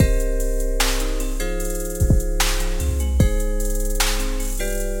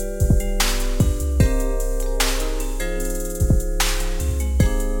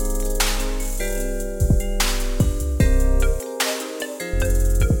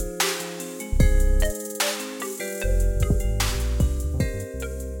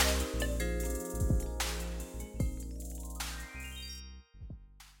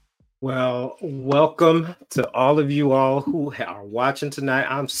Welcome to all of you all who are watching tonight.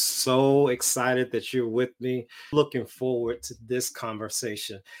 I'm so excited that you're with me. Looking forward to this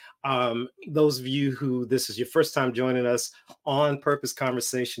conversation. Those of you who this is your first time joining us, On Purpose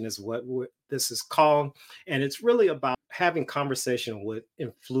Conversation is what this is called. And it's really about having conversation with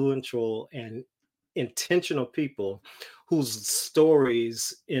influential and intentional people whose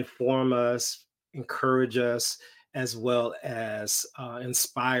stories inform us, encourage us, as well as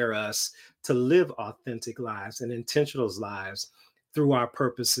inspire us to live authentic lives and intentional lives through our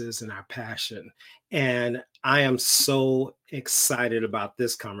purposes and our passion. And I am so excited about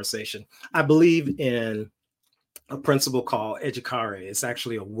this conversation. I believe in a principle called educare. It's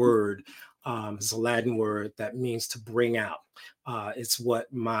actually a word. It's a Latin word that means to bring out. It's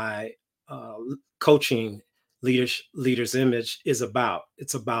what my coaching leaders image is about.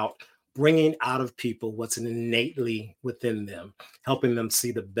 It's about bringing out of people what's innately within them, helping them see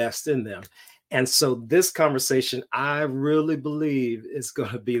the best in them. And so this conversation, I really believe is going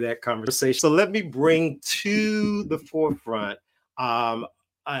to be that conversation. So let me bring to the forefront a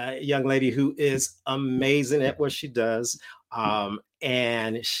young lady who is amazing at what she does.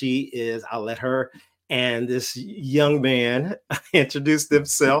 And she is, I'll let her and this young man introduce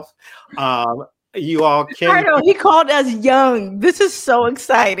themselves. You all can. Ricardo, he called us young. This is so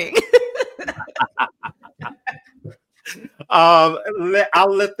exciting. I'll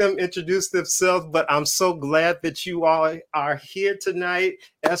let them introduce themselves, but I'm so glad that you all are here tonight.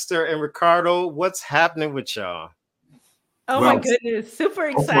 Esther and Ricardo, what's happening with y'all? My goodness. Super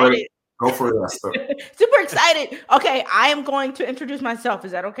excited. Go for it, Esther. Super excited. Okay, I am going to introduce myself.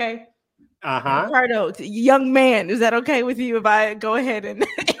 Is that okay? Ricardo, young man, is that okay with you if I go ahead and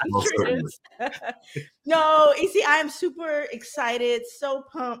introduce? No, EC, I am super excited, so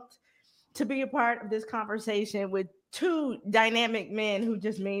pumped to be a part of this conversation with two dynamic men who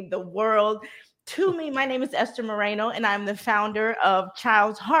just made the world to me. My name is Esther Moreno, and I'm the founder of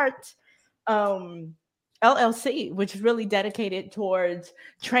Child's Heart LLC, which is really dedicated towards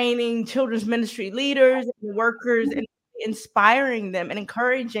training children's ministry leaders and workers and inspiring them and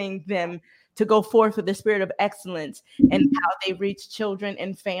encouraging them to go forth with the spirit of excellence and how they reach children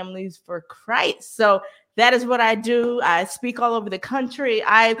and families for Christ. So that is what I do. I speak all over the country.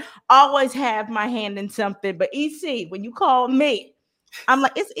 I always have my hand in something. But EC, when you call me, I'm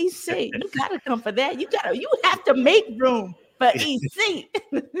like, it's EC. You gotta come for that. You have to make room for EC.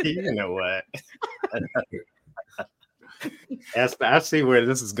 You know what? I see where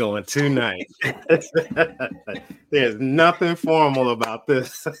this is going tonight. There's nothing formal about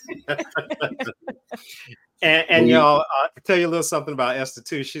this. And y'all, to tell you a little something about Esther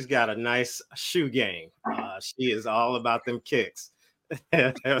too, she's got a nice shoe game. She is all about them kicks.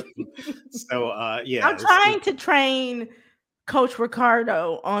 So yeah, I'm trying to train Coach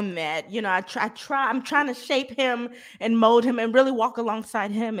Ricardo on that. You know, I'm trying to shape him and mold him and really walk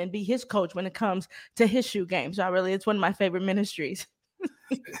alongside him and be his coach when it comes to his shoe game. So it's one of my favorite ministries.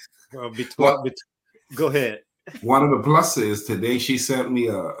 Well, go ahead. One of the pluses today, she sent me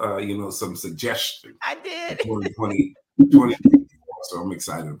some suggestions. I did. 2020, so I'm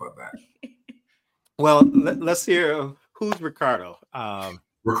excited about that. Well, let's hear who's Ricardo.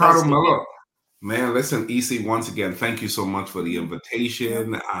 Ricardo Miller. Man, listen, EC, once again, thank you so much for the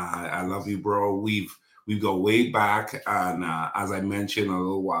invitation. I love you, bro. We go way back, and as I mentioned a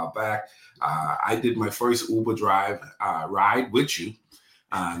little while back, I did my first Uber ride with you,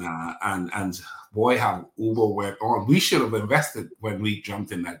 and boy, how Uber went on. We should have invested when we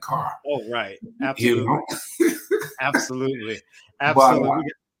jumped in that car. Oh, right, absolutely, you know? absolutely. But,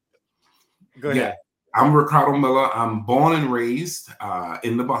 go ahead. Yeah. I'm Ricardo Miller. I'm born and raised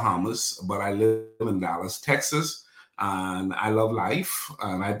in the Bahamas, but I live in Dallas, Texas, and I love life,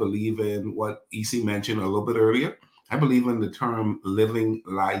 and I believe in what EC mentioned a little bit earlier. I believe in the term living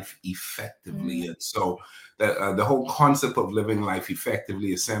life effectively. And so the whole concept of living life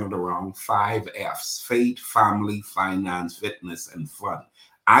effectively is centered around 5 F's: faith, family, finance, fitness, and fun.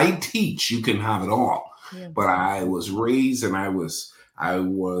 I teach you can have it all, but I was raised and I was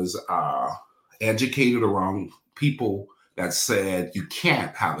educated around people that said you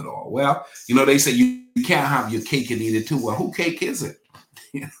can't have it all. Well, you know, they say you can't have your cake and eat it too. Well, who cake is it?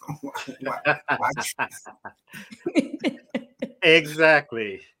 You know,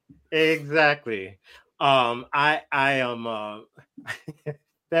 Exactly. I am.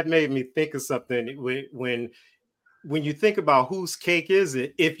 That made me think of something when you think about whose cake is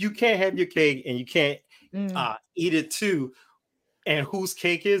it. If you can't have your cake and you can't eat it too, and whose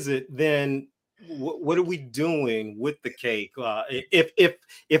cake is it, then what are we doing with the cake?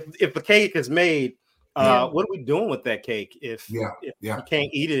 If the cake is made, what are we doing with that cake if you can't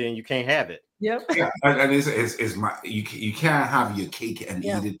eat it and you can't have it? Yep. Yeah, and it's my you can't have your cake and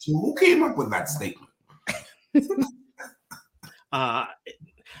eat it too. Who came up with that statement?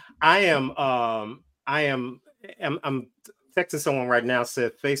 I am I'm texting someone right now,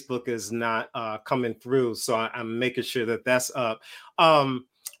 said Facebook is not coming through, so I'm making sure that that's up.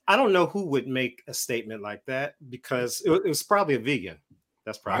 I don't know who would make a statement like that, because it was probably a vegan.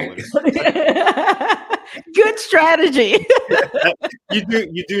 That's probably Right? what it is. Good strategy.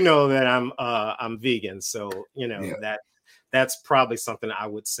 You do know that I'm vegan, so you know that's probably something I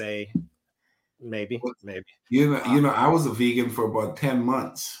would say. Maybe. You know, I was a vegan for about 10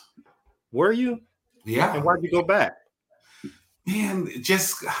 months. Were you? Yeah. And why'd you go back? Man,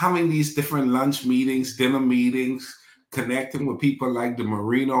 just having these different lunch meetings, dinner meetings, connecting with people like the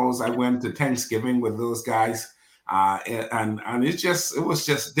Morenos. I went to Thanksgiving with those guys. And it was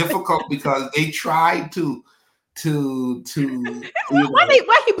just difficult because they tried to Why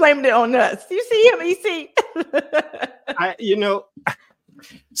he blamed it on us? You see him,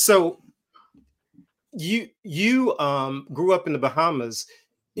 So you grew up in the Bahamas.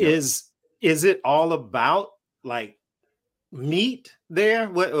 Yep. Is it all about like meat there?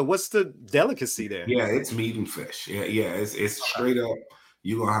 What's the delicacy there? Yeah, it's meat and fish. Yeah, it's straight up.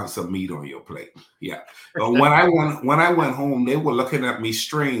 You're gonna have some meat on your plate. Yeah. But when I went home, they were looking at me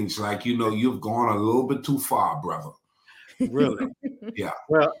strange, like, you've gone a little bit too far, brother. Really? Yeah.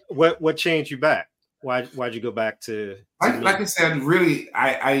 Well, what changed you back? Why'd you go back to like I said, really,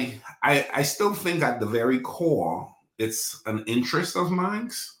 I still think at the very core it's an interest of mine.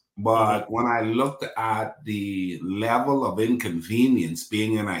 But when I looked at the level of inconvenience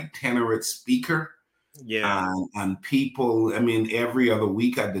being an itinerant speaker, and people, I mean, every other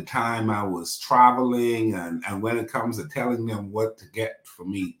week at the time I was traveling, and when it comes to telling them what to get for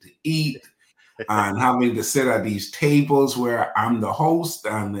me to eat, and having to sit at these tables where I'm the host,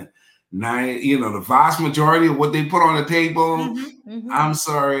 and the vast majority of what they put on the table, I'm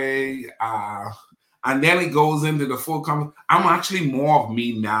sorry. And then it goes into the full I'm actually more of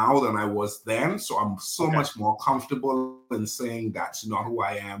me now than I was then. So I'm so much more comfortable in saying that's not who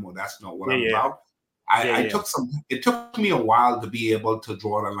I am, or that's not what I'm about. It took me a while to be able to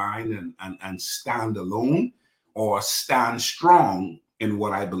draw the line and stand alone or stand strong in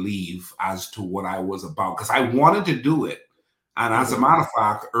what I believe as to what I was about, because I wanted to do it. And as a matter of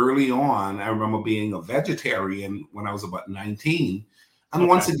fact, early on, I remember being a vegetarian when I was about 19. And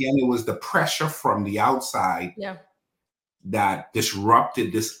once again, it was the pressure from the outside that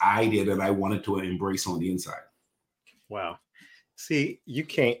disrupted this idea that I wanted to embrace on the inside. Wow. See, you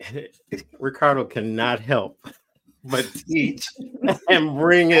can't, Ricardo cannot help but teach and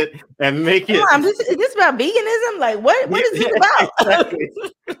bring it and make it. Is this about veganism? Like, what is this about? Exactly.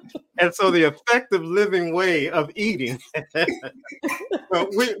 And so the effective living way of eating. Well,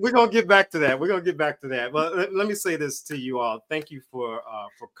 we're going to get back to that. Well, let me say this to you all. Thank you for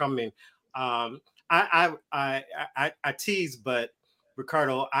coming. I tease, but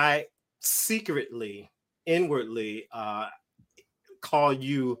Ricardo, I secretly, inwardly call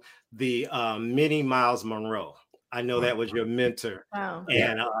you the mini Miles Monroe. I know that was your mentor. Wow.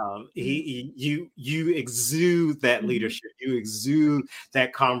 And you exude that leadership. You exude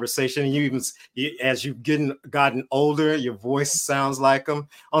that conversation. As you've gotten older, your voice sounds like him.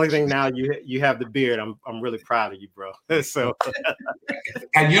 Only thing now you have the beard. I'm really proud of you, bro. So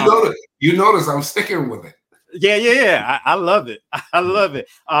and you notice I'm sticking with it. Yeah. I love it. I love it.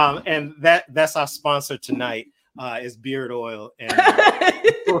 And that's our sponsor tonight. Is beard oil, and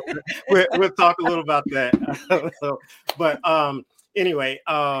we'll talk a little about that. But anyway,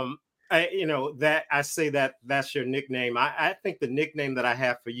 that I say that's your nickname. I think the nickname that I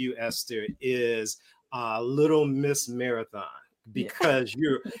have for you, Esther, is Little Miss Marathon, because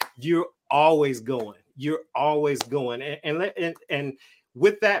you're always going. You're always going, and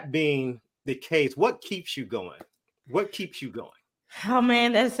with that being the case, what keeps you going? What keeps you going? Oh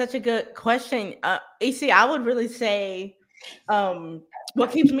man, that's such a good question. AC, I would really say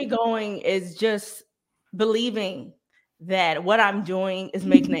what keeps me going is just believing that what I'm doing is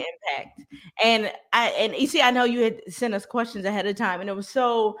making an impact. And AC, I know you had sent us questions ahead of time, and it was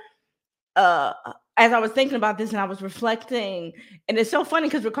so as I was thinking about this and I was reflecting, and it's so funny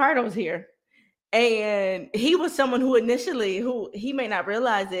because Ricardo was here, and he was someone who he may not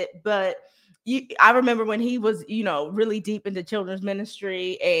realize it, but I remember when he was, really deep into children's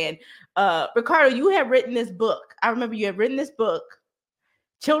ministry. And Ricardo, you had written this book. I remember you had written this book,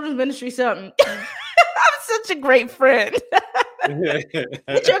 Children's Ministry something. I'm such a great friend.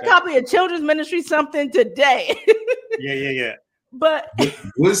 Get your copy of Children's Ministry something today. Yeah. But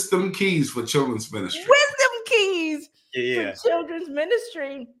Wisdom Keys for Children's Ministry. Wisdom Keys for Children's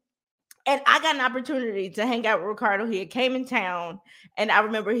Ministry. And I got an opportunity to hang out with Ricardo. He had came in town, and I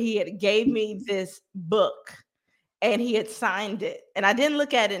remember he had gave me this book, and he had signed it. And I didn't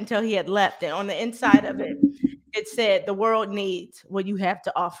look at it until he had left. And on the inside of it, it said, "The world needs what you have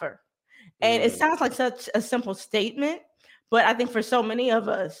to offer." And it sounds like such a simple statement, but I think for so many of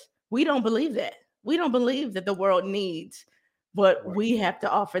us, we don't believe that. We don't believe that the world needs what we have to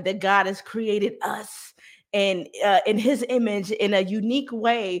offer, that God has created us and in his image in a unique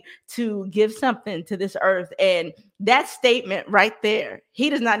way to give something to this earth. And that statement right there, he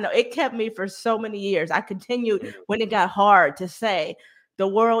does not know. It kept me for so many years. I continued when it got hard to say, the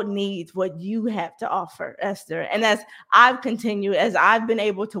world needs what you have to offer, Esther. And as I've continued, as I've been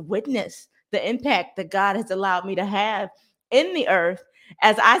able to witness the impact that God has allowed me to have in the earth,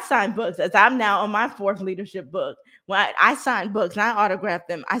 as I sign books, as I'm now on my 4th leadership book, when I sign books and I autograph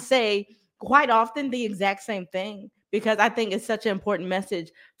them, I say quite often the exact same thing, because I think it's such an important message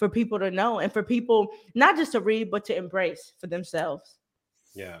for people to know and for people not just to read, but to embrace for themselves.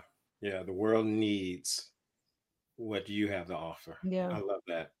 Yeah. Yeah. The world needs what you have to offer. Yeah. I love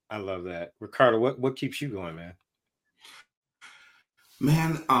that. I love that. Ricardo, what keeps you going, man?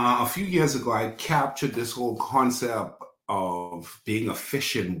 Man, a few years ago, I captured this whole concept of being a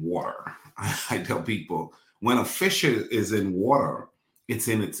fish in water. I tell people, when a fish is in water, it's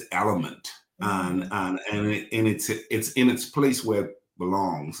in its element, and it's in its place where it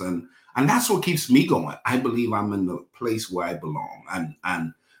belongs, and that's what keeps me going. I believe I'm in the place where I belong,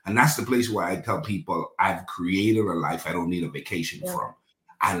 and that's the place where I tell people I've created a life I don't need a vacation from.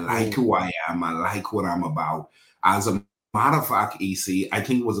 I like who I am. I like what I'm about. As a matter of fact, EC, I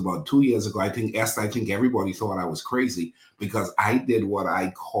think it was about 2 years ago. I think Esther, I think everybody thought I was crazy because I did what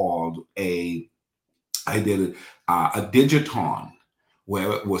I called a digiton,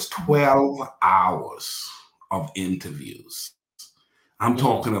 where it was 12 hours of interviews. I'm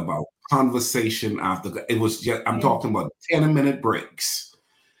talking about conversation after it was just. I'm talking about 10-minute breaks,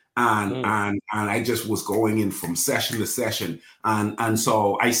 and I just was going in from session to session, and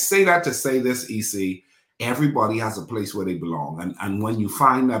so I say that to say this, EC. Everybody has a place where they belong. And when you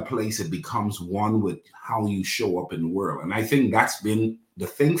find that place, it becomes one with how you show up in the world. And I think that's been the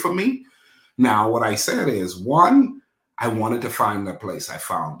thing for me. Now, what I said is, 1, I wanted to find that place. I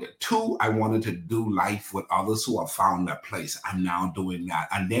found it. 2, I wanted to do life with others who have found that place. I'm now doing that.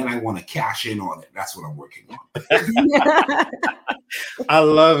 And then I want to cash in on it. That's what I'm working on. I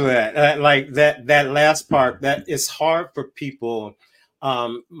love that. Like that last part, that is hard for people.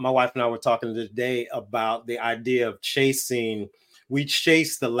 My wife and I were talking today about the idea of chasing. We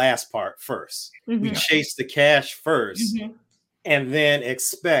chase the last part first. We chase the cash first, and then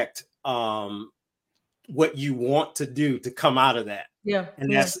expect what you want to do to come out of that. Yeah.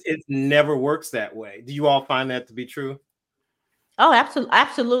 And it never works that way. Do you all find that to be true? Oh,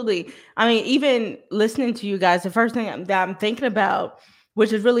 absolutely. I mean, even listening to you guys, the first thing that I'm thinking about, which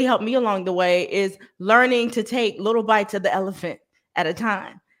has really helped me along the way, is learning to take little bites of the elephant at a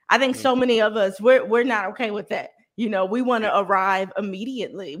time. I think so many of us, we're not okay with that. You know, we want to arrive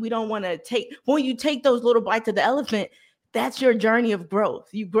immediately. We don't want to when you take those little bites of the elephant, that's your journey of growth.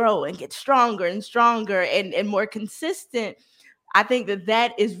 You grow and get stronger and stronger and more consistent. I think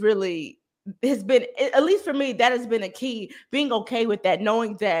that is really has been, at least for me, that has been a key, being okay with that,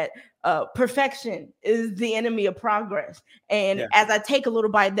 knowing that perfection is the enemy of progress. And as I take a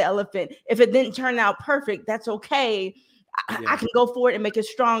little bite of the elephant, if it didn't turn out perfect, that's okay. I can go forward and make it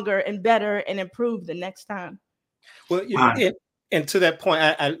stronger and better and improve the next time. Well, and to that point,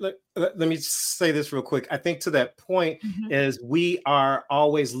 let me say this real quick. I think to that point is we are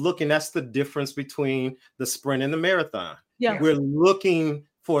always looking. That's the difference between the sprint and the marathon. Yeah, we're looking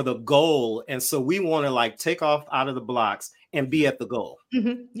for the goal, and so we want to like take off out of the blocks and be at the goal.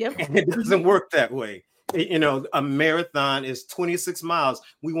 Yep, and it doesn't work that way. You know, a marathon is 26 miles.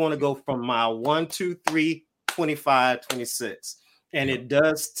 We want to go from mile 1, 2, 3, 25, 26. And it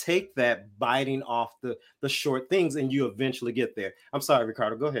does take that biting off the short things, and you eventually get there. I'm sorry,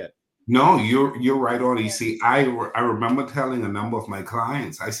 Ricardo, go ahead. No, you're right on, EC. I remember telling a number of my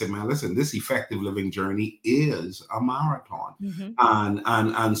clients, I said, man, listen, this effective living journey is a marathon.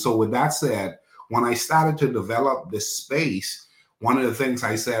 And so with that said, when I started to develop this space, one of the things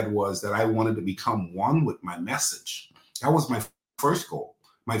I said was that I wanted to become one with my message. That was my first goal.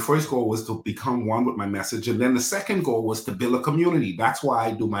 My first goal was to become one with my message. And then the second goal was to build a community. That's why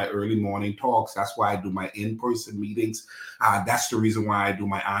I do my early morning talks. That's why I do my in-person meetings. That's the reason why I do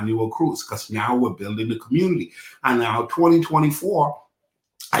my annual cruise, because now we're building the community. And now 2024,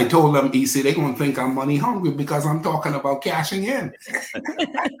 I told them, EC, they're going to think I'm money hungry because I'm talking about cashing in.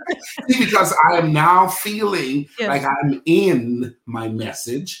 Because I am now feeling like I'm in my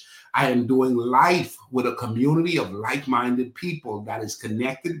message. I am doing life with a community of like-minded people that is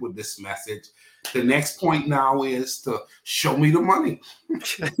connected with this message. The next point now is to show me the money.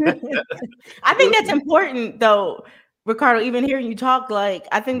 I think that's important, though, Ricardo. Even hearing you talk, like,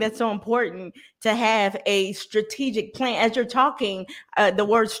 I think that's so important to have a strategic plan. As you're talking, the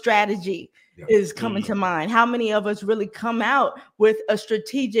word strategy is coming to mind. How many of us really come out with a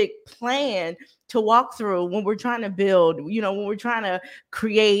strategic plan to walk through when we're trying to build, when we're trying to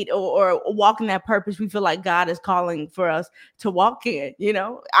create or walk in that purpose we feel like God is calling for us to walk in?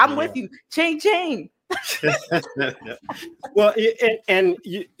 I'm with you. Ching, ching. Well, you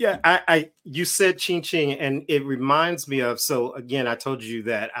said ching ching, and it reminds me of, so again, I told you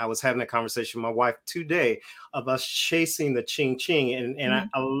that I was having a conversation with my wife today of us chasing the ching ching, and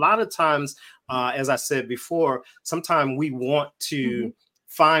a lot of times, as I said before, sometimes we want to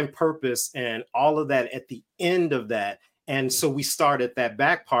find purpose and all of that at the end of that, and so we start at that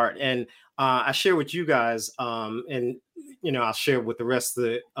back part, and I share with you guys, and I'll share with the rest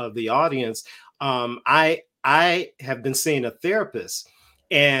of the audience. I have been seeing a therapist,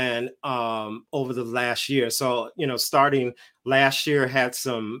 and over the last year. So, starting last year,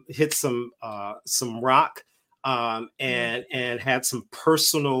 hit some rock, and had some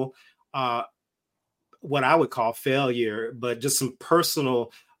personal, what I would call failure, but just some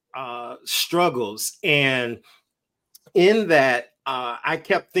personal struggles. And in that, I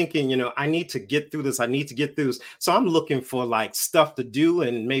kept thinking, I need to get through this. I need to get through this. So I'm looking for like stuff to do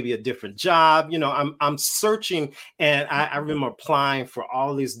and maybe a different job. I'm searching, and I remember applying for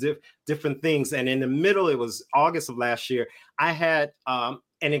all these different things. And in the middle, it was August of last year, I had an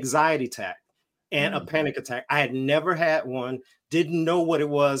anxiety attack and a panic attack. I had never had one, didn't know what it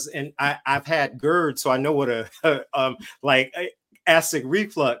was. And I've had GERD, so I know what acid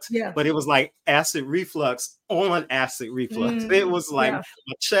reflux, but it was like acid reflux on acid reflux. It was like my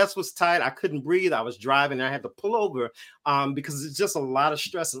chest was tight. I couldn't breathe. I was driving. I had to pull over because it's just a lot of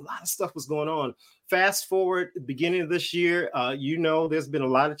stress. A lot of stuff was going on. Fast forward, beginning of this year, there's been a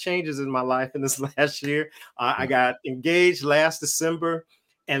lot of changes in my life in this last year. I got engaged last December.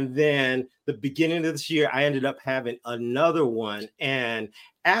 And then the beginning of this year, I ended up having another one. And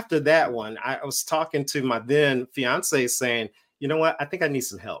after that one, I was talking to my then fiance saying, you know what? I think I need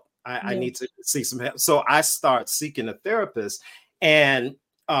some help. I need to seek some help. So I start seeking a therapist, and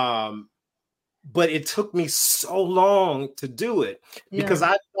but it took me so long to do it because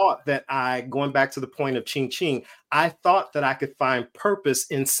I thought that going back to the point of ching ching, I thought that I could find purpose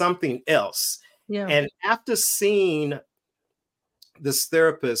in something else. Yeah. And after seeing this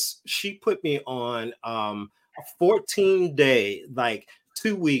therapist, she put me on a 14-day, like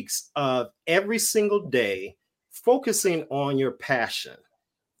 2 weeks of every single day, focusing on your passion,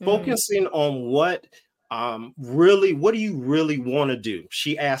 focusing on what do you really want to do?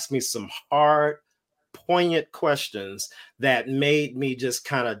 She asked me some hard, poignant questions that made me just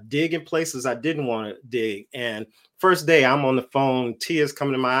kind of dig in places I didn't want to dig. And first day I'm on the phone, tears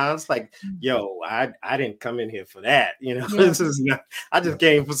coming to my eyes, like, yo, I didn't come in here for that. This is not, I just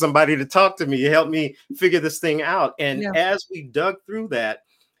came for somebody to talk to me, help me figure this thing out. And as we dug through that,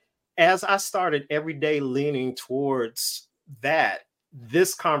 as I started every day leaning towards that,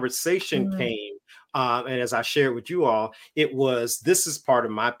 this conversation came. And as I shared with you all, this is part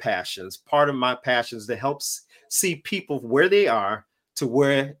of my passions to help see people where they are to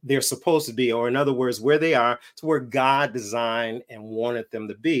where they're supposed to be, or in other words, where they are to where God designed and wanted them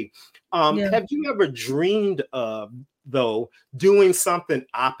to be. Have you ever dreamed of, though, doing something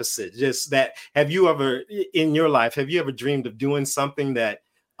opposite? Just that, have you ever dreamed of doing something that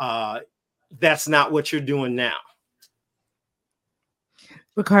that's not what you're doing now?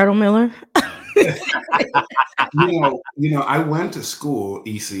 Ricardo Miller. I went to school,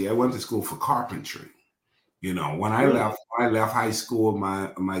 EC. I went to school for carpentry. When I left high school,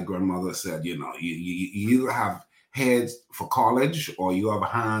 my grandmother said, you either have heads for college or you have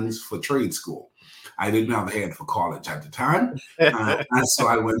hands for trade school. I didn't have a head for college at the time, and so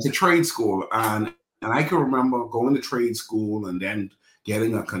I went to trade school. And I can remember going to trade school and then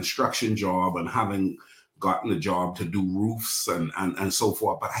getting a construction job and having gotten a job to do roofs and so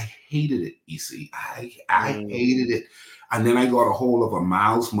forth, but I hated it, EC. I hated it. And then I got a hold of a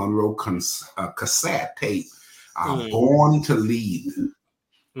Miles Monroe cassette tape, Born to Lead.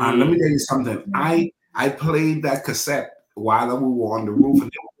 And let me tell you something. I played that cassette while we were on the roof, and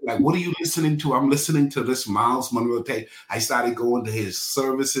they were like, what are you listening to? I'm listening to this Miles Monroe tape. I started going to his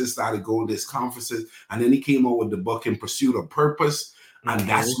services, started going to his conferences, and then he came out with the book In Pursuit of Purpose, and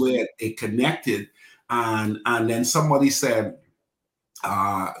that's where it connected. And then somebody said,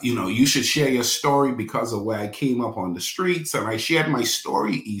 you should share your story because of where I came up on the streets. And I shared my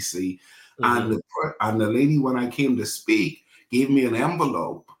story, EC. Mm-hmm. And the lady, when I came to speak, gave me an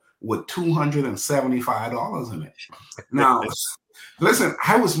envelope with $275 in it. Now, listen,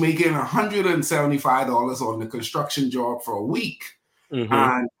 I was making $175 on the construction job for a week. Mm-hmm.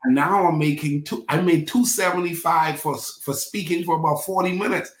 And now I made $275 for speaking for about 40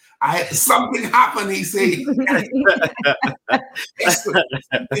 minutes. Something happened, he said.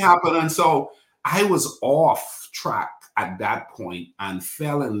 Something happened. And so I was off track at that point and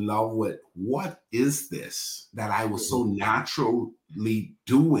fell in love with what is this that I was so naturally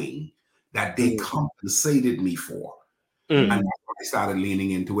doing that they compensated me for. And that's when I started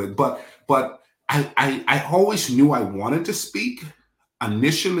leaning into it. But I always knew I wanted to speak.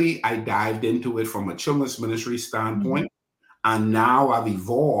 Initially, I dived into it from a children's ministry standpoint. And now I've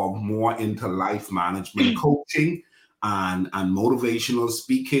evolved more into life management coaching and motivational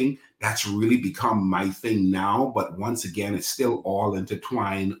speaking. That's really become my thing now. But once again, it's still all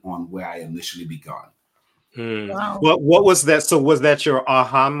intertwined on where I initially began. Wow. What was that? So was that your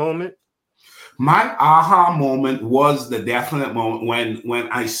aha moment? My aha moment was the definite moment when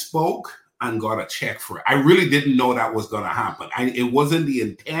I spoke and got a check for it. I really didn't know that was going to happen. It wasn't the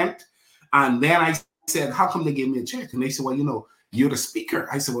intent. And then I said, how come they gave me a check? And they said, well, you're the speaker.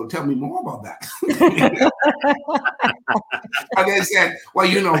 I said, well, tell me more about that. And they said,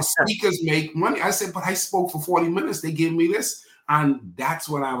 well, speakers make money. I said, but I spoke for 40 minutes. They gave me this. And that's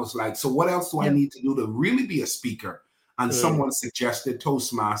when I was like, so what else do I need to do to really be a speaker? And someone suggested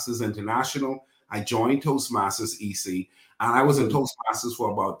Toastmasters International. I joined Toastmasters EC, and I was in Toastmasters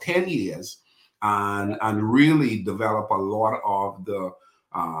for about 10 years and really developed a lot of the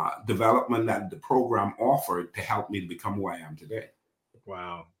development that the program offered to help me to become who I am today.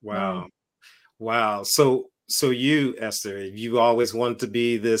 Wow. So you, Esther, you always wanted to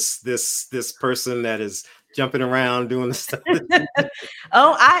be this person that is jumping around doing the stuff.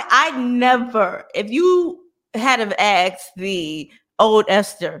 I never, if you had have asked the old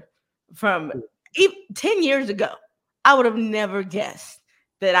Esther from 10 years ago, I would have never guessed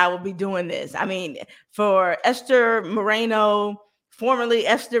that I would be doing this. I mean, for Esther Moreno, formerly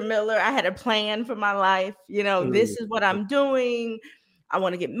Esther Miller, I had a plan for my life. This is what I'm doing. I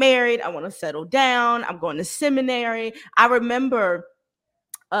want to get married. I want to settle down. I'm going to seminary. I remember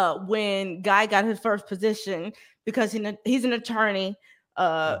when Guy got his first position, because he's an attorney.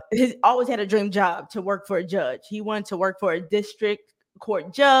 He's always had a dream job to work for a judge. He wanted to work for a district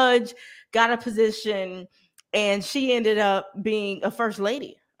court judge, got a position, and she ended up being a first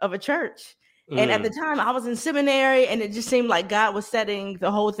lady of a church. And at the time I was in seminary, and it just seemed like God was setting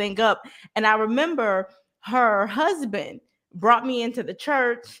the whole thing up. And I remember her husband brought me into the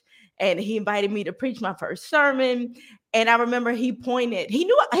church, and he invited me to preach my first sermon. And I remember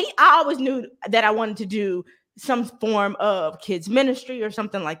I always knew that I wanted to do some form of kids ministry or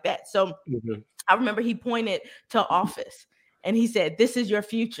something like that. So I remember he pointed to office and he said, "This is your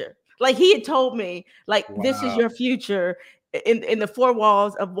future." Like he had told me, like, this is your future in the four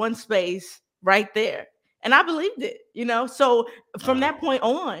walls of one space right there. And I believed it, So from that point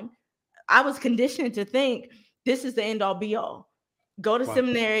on, I was conditioned to think this is the end all be all. Go to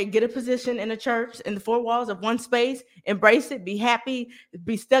seminary, get a position in a church in the four walls of one space, embrace it, be happy,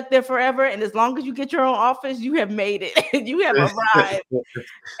 be stuck there forever. And as long as you get your own office, you have made it. You have arrived.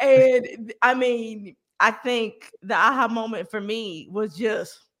 And I mean, I think the aha moment for me was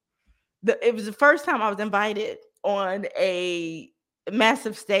just it was the first time I was invited on a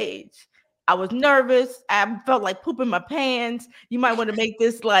massive stage. I was nervous. I felt like pooping my pants. You might want to make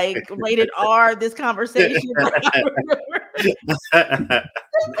this like rated R, this conversation. Just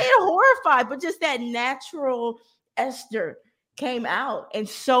being horrified, but just that natural Esther came out, and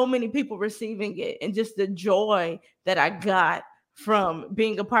so many people receiving it, and just the joy that I got from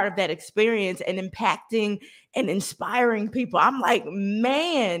being a part of that experience and impacting and inspiring people. I'm like,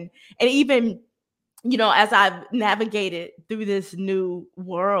 man. And even, as I've navigated through this new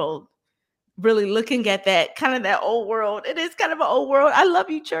world, really looking at that kind of that old world. It is kind of an old world. I love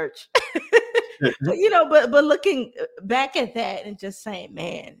you, church. But looking back at that and just saying,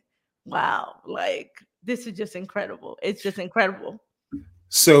 man, wow, like this is just incredible. It's just incredible.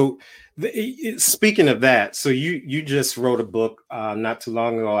 So speaking of that, so you just wrote a book not too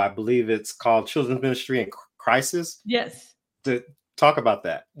long ago. I believe it's called Children's Ministry in Crisis. Yes. To talk about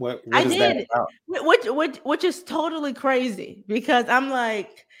that. What is that about? Which is totally crazy, because I'm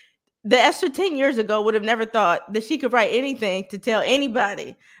like, the Esther 10 years ago would have never thought that she could write anything to tell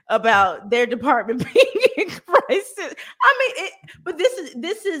anybody about their department being in crisis. I mean, but this is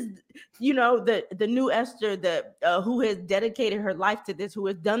the new Esther that who has dedicated her life to this, who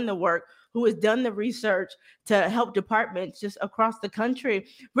has done the work, who has done the research to help departments just across the country.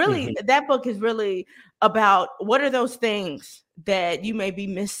 Really, that book is really about what are those things that you may be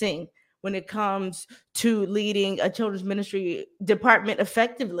missing when it comes to leading a children's ministry department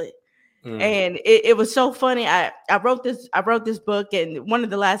effectively. And it was so funny. I wrote this book, and one of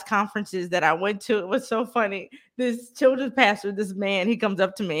the last conferences that I went to, it was so funny. This children's pastor, this man, he comes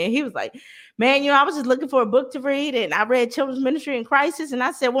up to me and he was like, man, I was just looking for a book to read, and I read Children's Ministry in Crisis. And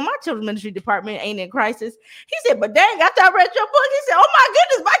I said, well, my children's ministry department ain't in crisis. He said, but dang, after I read your book, he said, oh my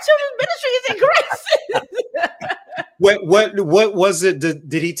goodness, my children's ministry is in crisis. What was it?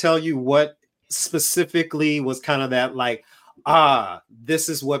 Did he tell you what specifically was kind of that, like, this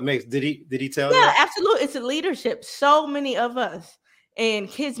is what makes, did he tell you? Yeah, absolutely. It's a leadership. So many of us in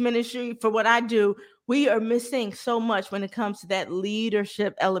kids ministry, for what I do, we are missing so much when it comes to that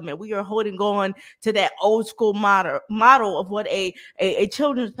leadership element. We are holding on to that old school model of what a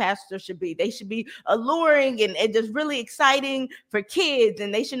children's pastor should be. They should be alluring and just really exciting for kids,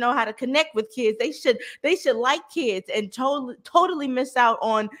 and they should know how to connect with kids. They should like kids, and totally miss out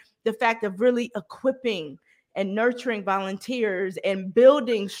on the fact of really equipping and nurturing volunteers and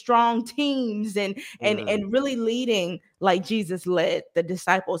building strong teams and really leading like Jesus led the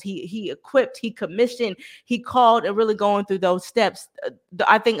disciples. He equipped, he commissioned, he called, and really going through those steps.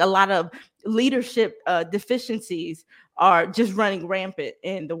 I think a lot of leadership deficiencies are just running rampant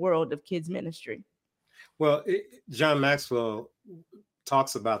in the world of kids ministry. Well, John Maxwell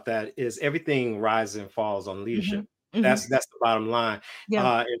talks about that, is everything rises and falls on leadership. That's the bottom line.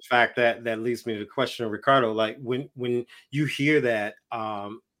 Yeah. In fact, that leads me to the question of Ricardo. Like when you hear that,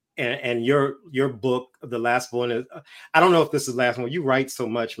 and your book, the last one is, I don't know if this is the last one. You write so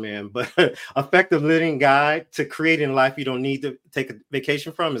much, man. But Effective Living Guide to Creating a Life You Don't Need to Take a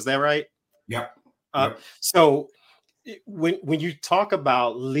Vacation From. Is that right? Yep. So when you talk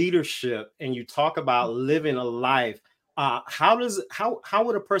about leadership and you talk about living a life, how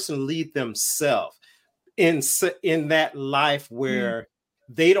would a person lead themselves in that life where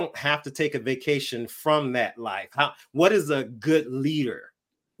they don't have to take a vacation from that life? What is a good leader?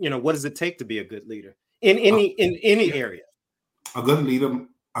 What does it take to be a good leader in any area? A good leader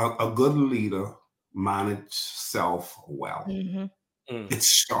manages self well. It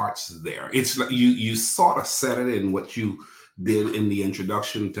starts there. It's like you sort of said it in what you did in the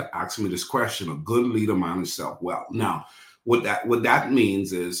introduction to ask me this question. A good leader manages self well. Now, what that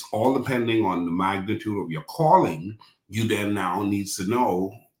means is, all depending on the magnitude of your calling, you then now needs to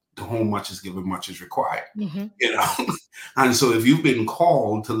know to whom much is given, much is required. And so if you've been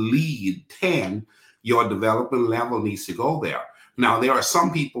called to lead 10, your development level needs to go there. Now, there are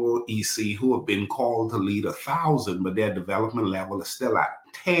some people, EC, who have been called to lead 1,000, but their development level is still at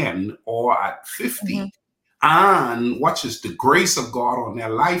 10 or at 50. And watch this, the grace of God on their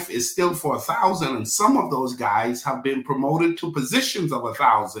life is still for 1,000. And some of those guys have been promoted to positions of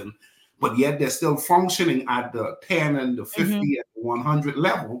 1,000, but yet they're still functioning at the 10 and the 50 and the 100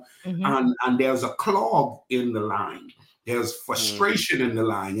 level. And there's a clog in the line. There's frustration in the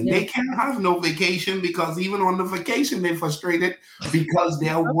line, and they can't have no vacation, because even on the vacation, they're frustrated because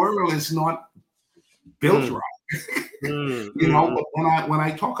their world is not built right. But when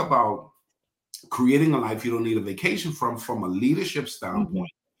I talk about creating a life you don't need a vacation from a leadership standpoint,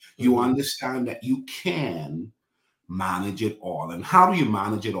 you understand that you can manage it all. And how do you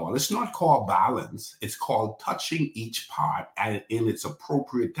manage it all? It's not called balance. It's called touching each part in its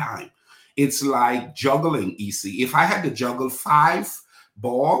appropriate time. It's like juggling, EC. If I had to juggle 5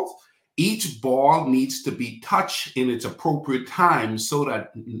 balls, each ball needs to be touched in its appropriate time so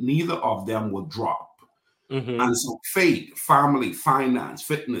that neither of them will drop. And so faith, family, finance,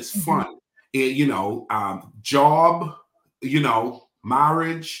 fitness, fun, job,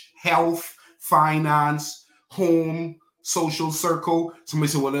 marriage, health, finance, home, social circle.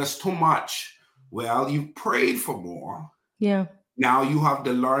 Somebody said, well, that's too much. Well, you prayed for more. Yeah. Now you have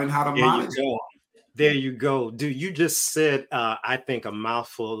to learn how to manage it. There you go. Dude, you just said, I think, a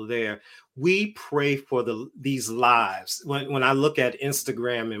mouthful there. We pray for these lives. When I look at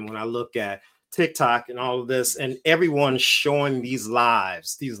Instagram and when I look at TikTok and all of this, and everyone showing these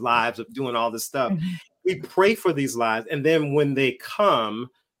lives of doing all this stuff, we pray for these lives. And then when they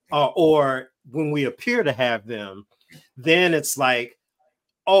come, or when we appear to have them, then it's like,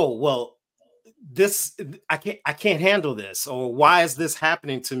 oh, well, this, I can't handle this, or why is this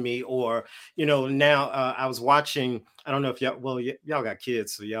happening to me? Or, now I was watching, I don't know if y'all got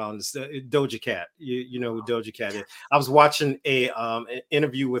kids, so y'all understand Doja Cat. You know who Doja Cat is. I was watching an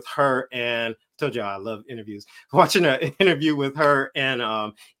interview with her, and I told y'all I love interviews. Watching an interview with her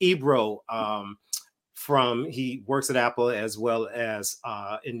and Ebro, he works at Apple as well as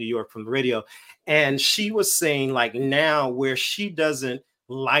in New York from the radio. And she was saying, like, now where she doesn't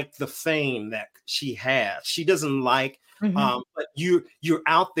like the fame that she has, she doesn't like, but you're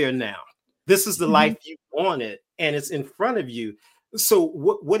out there now. This is the life you wanted, and it's in front of you. So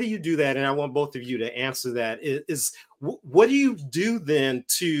what do you do that? And I want both of you to answer that. What do you do then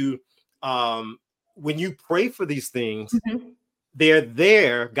to, when you pray for these things, they're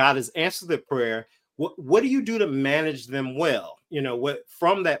there, God has answered the prayer. What do you do to manage them well? What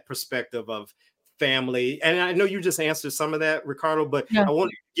from that perspective of family? And I know you just answered some of that, Ricardo, but I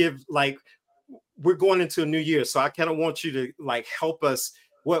want to give, like, we're going into a new year, so I kind of want you to, like, help us.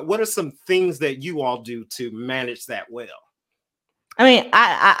 What are some things that you all do to manage that well? I mean,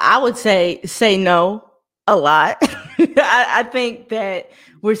 I would say no a lot. I think that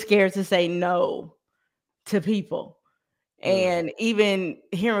we're scared to say no to people. And even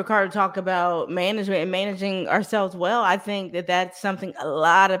hearing Ricardo talk about management and managing ourselves well, I think that that's something a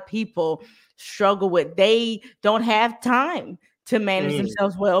lot of people struggle with. They don't have time to manage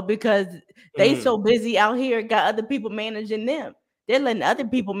themselves well because they so busy out here, got other people managing them. They're letting other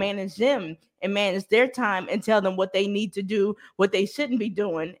people manage them and manage their time and tell them what they need to do, what they shouldn't be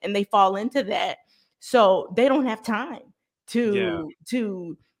doing, and they fall into that. So they don't have time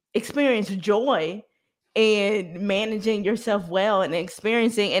to experience joy and managing yourself well and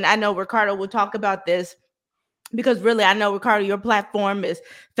experiencing. And I know Ricardo will talk about this because really, I know, Ricardo, your platform is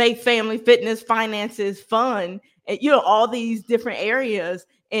faith, family, fitness, finances, fun, and all these different areas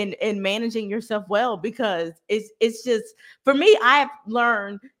in managing yourself well, because it's just, for me, I've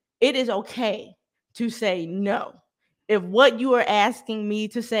learned it is okay to say no. If what you are asking me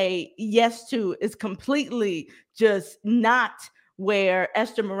to say yes to is completely just not where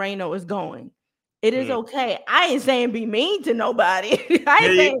Esther Moreno is going, it is okay. I ain't saying be mean to nobody. I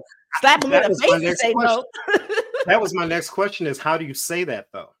ain't saying slap them in the face and say no. That was my next question, is how do you say that,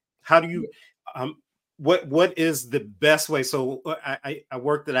 though? How do you, what is the best way? So I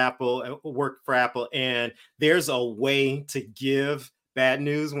worked at Apple, worked for Apple, and there's a way to give bad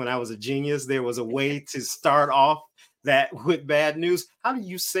news. When I was a genius, there was a way to start off that with bad news. How do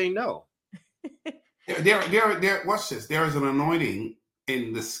you say no? Watch this. There is an anointing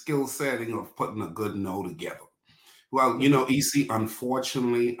in the skill setting of putting a good no together. Well, EC,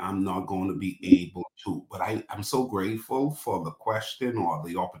 unfortunately, I'm not going to be able to, but I'm so grateful for the question or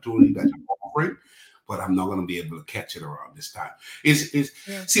the opportunity that you're offering, but I'm not going to be able to catch it around this time.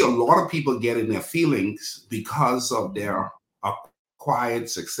 See, a lot of people get in their feelings because of their quiet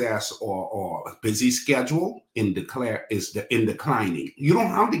success or busy schedule in declining. You don't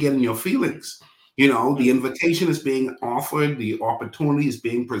have to get in your feelings. The invitation is being offered, the opportunity is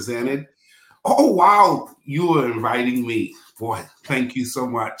being presented. Oh, wow, you are inviting me. Boy, thank you so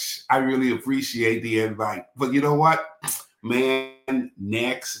much. I really appreciate the invite. But you know what, man,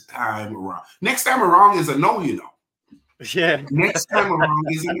 next time around is a no, Yeah. Next time around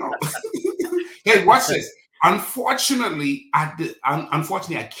is a no. Hey, watch this. Unfortunately, I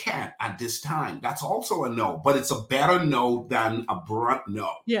can't at this time. That's also a no, but it's a better no than a blunt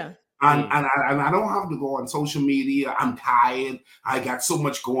no. Yeah. And I don't have to go on social media. I'm tired. I got so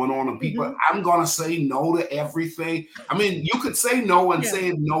much going on, and people. I'm gonna say no to everything. I mean, you could say no and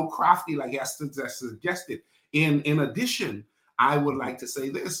say no crafty, like Esther suggested. In addition, I would like to say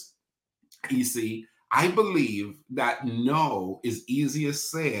this, EC. I believe that no is easier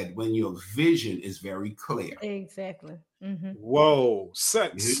said when your vision is very clear. Exactly. Whoa,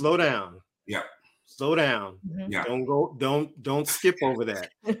 slow down. Yeah. Slow down. Yeah. Don't skip over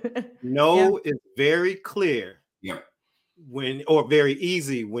that. No is very clear. Yeah. Or very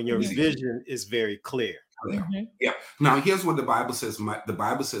easy when your vision is very clear. Yeah. Now here's what the Bible says. The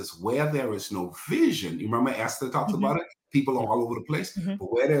Bible says, where there is no vision, you remember Esther talks about it? People are all over the place.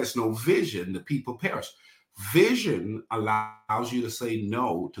 But where there's no vision, the people perish. Vision allows you to say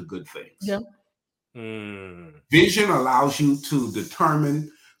no to good things. Yeah. Vision allows you to determine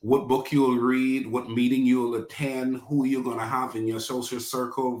what book you'll read, what meeting you'll attend, who you're going to have in your social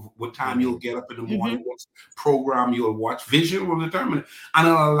circle, what time you'll get up in the morning, what program you'll watch. Vision will determine it. And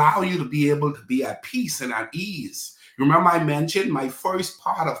it'll allow you to be able to be at peace and at ease. Remember, I mentioned my first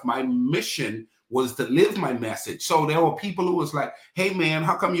part of my mission was to live my message. So there were people who was like, hey, man,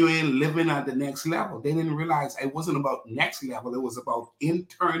 how come you ain't living at the next level? They didn't realize it wasn't about next level. It was about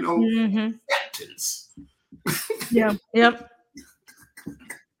internal actions. Yeah. Yep.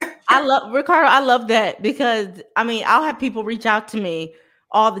 I love Ricardo. I love that because I mean, I'll have people reach out to me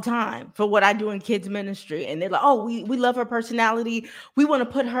all the time for what I do in kids ministry, and they're like, "Oh, we love her personality. We want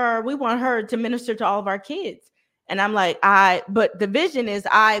her to minister to all of our kids." And I'm like, but the vision is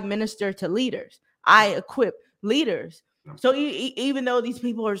I minister to leaders. I equip leaders. So even though these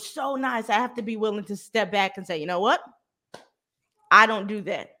people are so nice, I have to be willing to step back and say, you know what? I don't do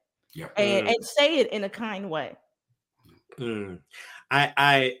that, and say it in a kind way.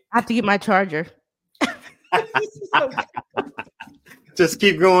 I have to get my charger. Just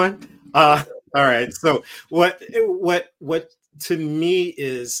keep going. All right. So what to me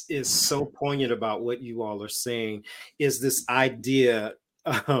is so poignant about what you all are saying is this idea.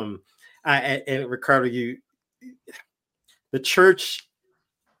 And Ricardo, the church.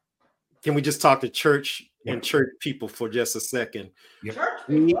 Can we just talk to church and church people for just a second? Yep.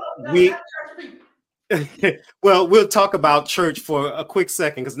 Well, we'll talk about church for a quick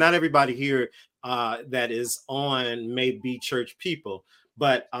second because not everybody here that is on may be church people.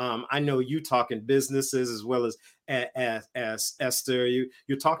 But I know you talking businesses as well as Esther.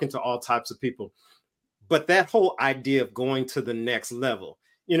 You're talking to all types of people. But that whole idea of going to the next level,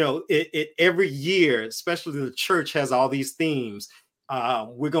 it every year, especially the church has all these themes.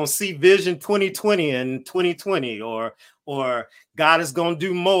 We're going to see Vision 2020 and 2020, or God is going to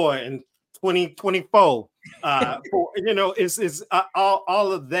do more in 2024. It's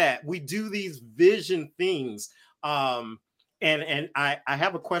all of that. We do these vision things. And I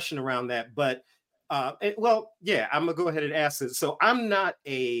have a question around that, but I'm gonna go ahead and ask it. So I'm not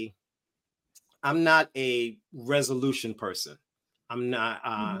a resolution person. I'm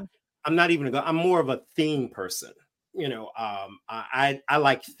not even I'm more of a theme person. I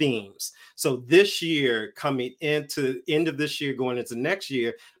like themes. So this year, coming into end of this year, going into next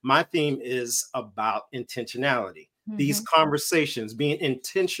year, my theme is about intentionality. These conversations, being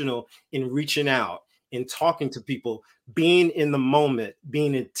intentional in reaching out, in talking to people, being in the moment,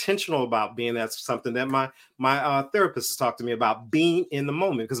 being intentional about being. That's something that my therapist has talked to me about, being in the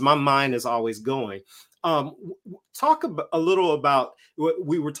moment, because my mind is always going. Talk a little about what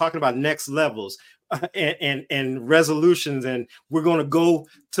we were talking about, next levels and resolutions, and we're going to go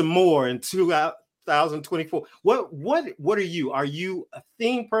to more in 2024. What are you? Are you a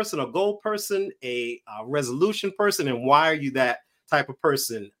theme person, a goal person, a resolution person, and why are you that type of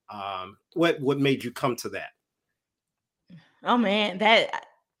person? What made you come to that? Oh man, that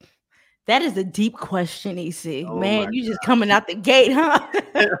is a deep question, EC. Oh, man, you just coming out the gate, huh?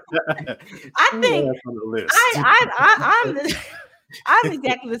 I think I'm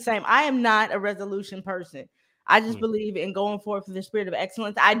exactly the same. I am not a resolution person. I just believe in going forward for the spirit of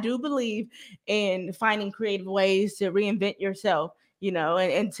excellence. I do believe in finding creative ways to reinvent yourself,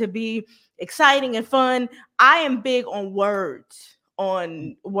 and to be exciting and fun. I am big on words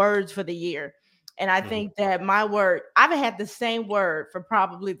for the year. And I think that my word, I've had the same word for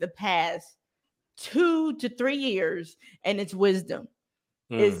probably the past 2 to 3 years, and it's wisdom.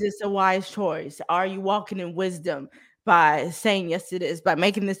 Is this a wise choice? Are you walking in wisdom by saying yes to this, by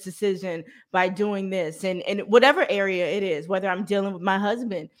making this decision, by doing this? And whatever area it is, whether I'm dealing with my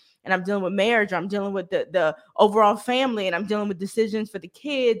husband and I'm dealing with marriage, or I'm dealing with the overall family, and I'm dealing with decisions for the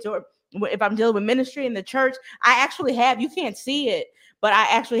kids, or if I'm dealing with ministry in the church, I actually have, you can't see it, but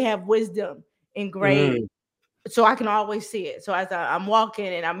I actually have wisdom engraved. So I can always see it. So as I'm walking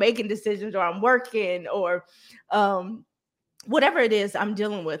and I'm making decisions, or I'm working, or whatever it is I'm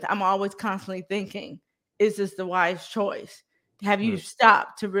dealing with, I'm always constantly thinking, is this the wise choice? Have you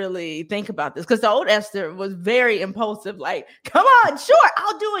stopped to really think about this? Because the old Esther was very impulsive, like, come on, sure,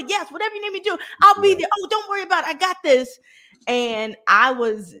 I'll do it. Yes, whatever you need me to do, I'll be there. Oh, don't worry about it. I got this. And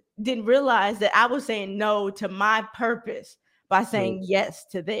didn't realize that I was saying no to my purpose by saying yes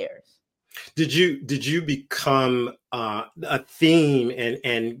to theirs. Did you become a theme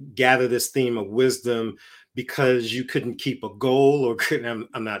and gather this theme of wisdom because you couldn't keep a goal, or couldn't?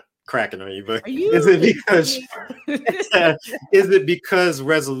 I'm not cracking on you, but is it because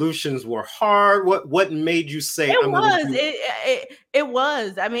resolutions were hard? What made you say it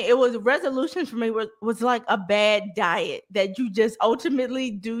was? I mean, it was resolutions for me was like a bad diet that you just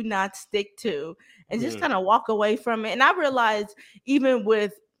ultimately do not stick to, and just kind of walk away from it. And I realized, even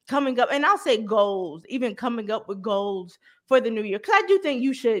with coming up, and I'll say goals, even coming up with goals for the new year, because I do think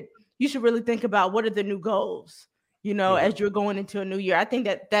you should really think about what are the new goals, as you're going into a new year. I think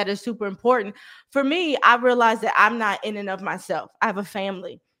that is super important. For me, I realized that I'm not in and of myself. I have a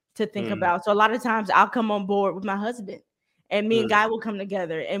family to think about. So a lot of times I'll come on board with my husband, and me and Guy will come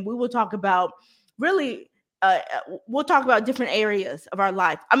together, and we will talk about really we'll talk about different areas of our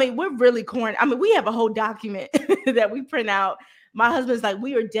life. I mean, we're really corny. I mean, we have a whole document that we print out. My husband's like,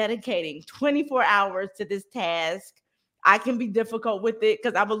 we are dedicating 24 hours to this task. I can be difficult with it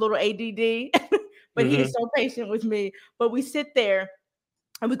because I'm a little ADD, but he is so patient with me. But we sit there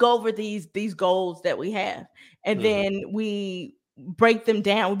and we go over these goals that we have, and then we break them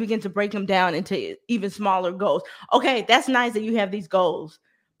down. We begin to break them down into even smaller goals. Okay, that's nice that you have these goals,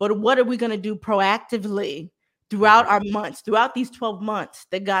 but what are we going to do proactively throughout our months, throughout these 12 months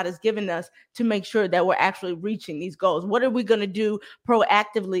that God has given us to make sure that we're actually reaching these goals? What are we going to do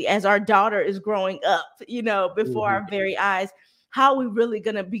proactively as our daughter is growing up, before our very eyes? How are we really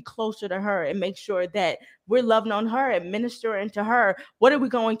going to be closer to her and make sure that we're loving on her and ministering to her? What are we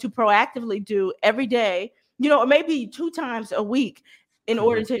going to proactively do every day, or maybe 2 times a week in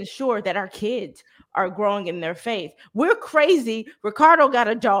order to ensure that our kids are growing in their faith? We're crazy. Ricardo got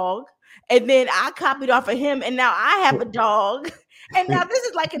a dog, and then I copied off of him, and now I have a dog, and now this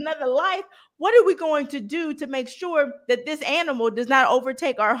is like another life. What are we going to do to make sure that this animal does not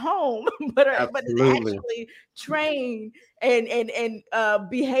overtake our home, but is actually trained and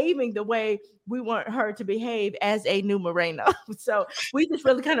behaving the way we want her to behave as a new Moreno? So we just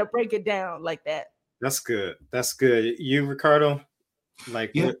really kind of break it down like that. That's good. That's good. You, Ricardo,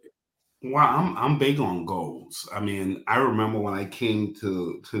 like Yeah. what? Well, I'm big on goals. I mean, I remember when I came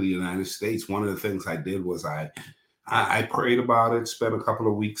to the United States, one of the things I did was I prayed about it, spent a couple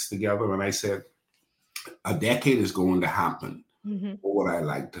of weeks together, and I said, a decade is going to happen. What would I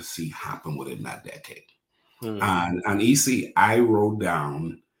like to see happen within that decade? And EC, I wrote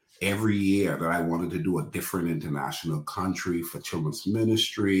down every year that I wanted to do a different international country for children's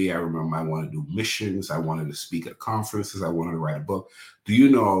ministry. I remember I wanted to do missions. I wanted to speak at conferences. I wanted to write a book. Do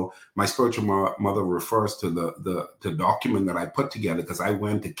you know, my spiritual mother refers to the document that I put together, because I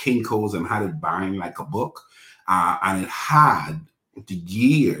went to Kinko's and had it bound like a book. And it had the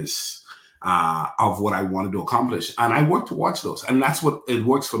years of what I wanted to accomplish. And I work towards those. And that's what it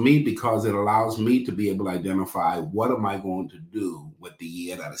works for me, because it allows me to be able to identify what am I going to do with the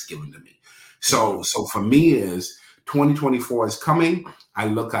year that is given to me. So for me is 2024 is coming. I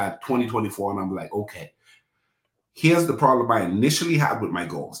look at 2024 and I'm like, okay, here's the problem I initially had with my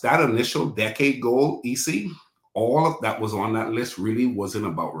goals. That initial decade goal, EC, all of that was on that list really wasn't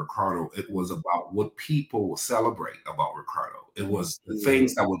about Ricardo. It was about what people will celebrate about Ricardo. It was the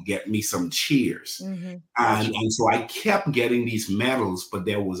things that would get me some cheers. And so I kept getting these medals, but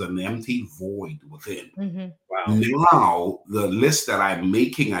there was an empty void within. Wow. Now, the list that I'm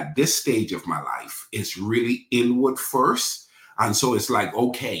making at this stage of my life is really inward first. And so it's like,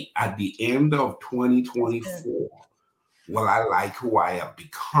 okay, at the end of 2024, will I like who I have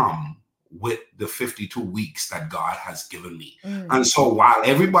become with the 52 weeks that God has given me? And so while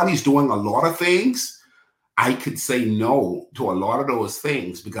everybody's doing a lot of things, I could say no to a lot of those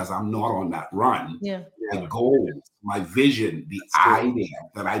things because I'm not on that run. My goals, my vision, the idea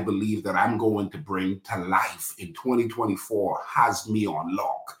that I believe that I'm going to bring to life in 2024 has me on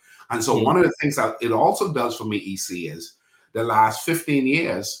lock. And so one of the things that it also does for me, EC, is the last 15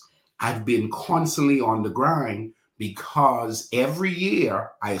 years, I've been constantly on the grind, because every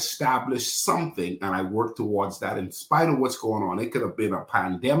year I establish something and I work towards that in spite of what's going on. It could have been a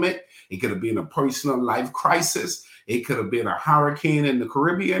pandemic. It could have been a personal life crisis. It could have been a hurricane in the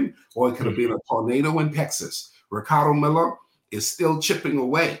Caribbean, or it could have been a tornado in Texas. Ricardo Miller is still chipping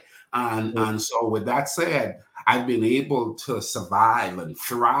away. And so with that said, I've been able to survive and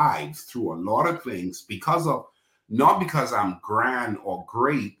thrive through a lot of things not because I'm grand or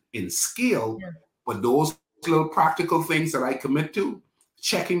great in skill, but those little practical things that I commit to,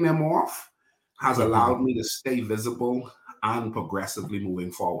 checking them off has allowed me to stay visible and progressively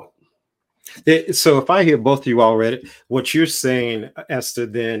moving forward. So if I hear both of you already, what you're saying, Esther,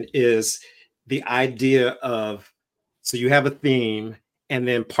 then is the idea of, so you have a theme and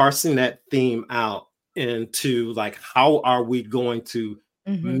then parsing that theme out into like, how are we going to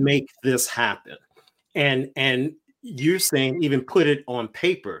make this happen? And you're saying even put it on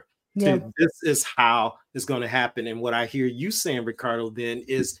paper. This is how it's going to happen. And what I hear you saying, Ricardo, then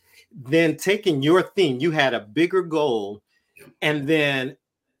is then taking your theme. You had a bigger goal, and then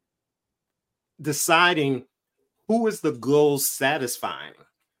deciding who is the goal satisfying,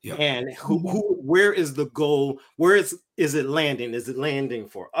 and where is the goal? Where is it landing? Is it landing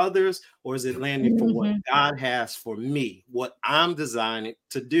for others, or is it landing for what God has for me, what I'm designing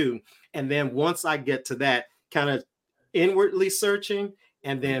to do? And then once I get to that, kind of inwardly searching,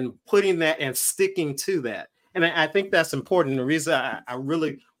 and then putting that and sticking to that. And I think that's important. The reason I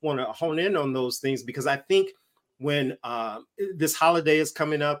really want to hone in on those things, because I think when this holiday is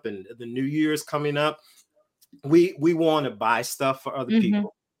coming up and the new year is coming up, we want to buy stuff for other Mm-hmm.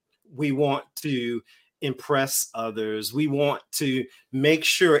 people. We want to impress others. We want to make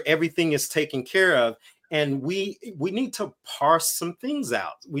sure everything is taken care of. And we need to parse some things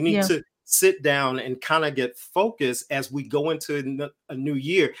out. We need to sit down and kind of get focused as we go into a new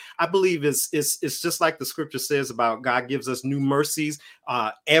year. I believe it's just like the scripture says about God gives us new mercies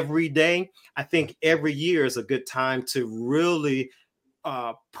every day. I think every year is a good time to really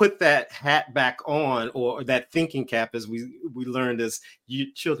put that hat back on, or that thinking cap, as we learned as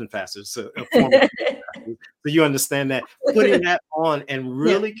children pastors, so a form of so you understand that, putting that on and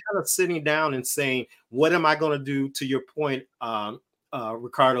really kind of sitting down and saying, what am I going to do, to your point,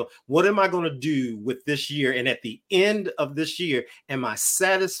 Ricardo, what am I going to do with this year? And at the end of this year, am I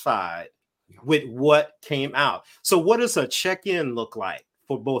satisfied with what came out? So what does a check-in look like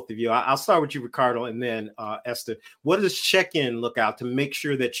for both of you? I'll start with you, Ricardo, and then Esther. What does check-in look out to make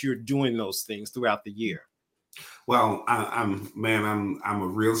sure that you're doing those things throughout the year? Well, I'm a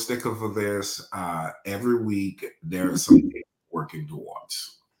real sticker for this. Every week there are some things working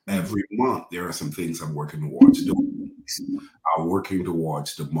towards. Every month there are some things I'm working towards. The weeks are working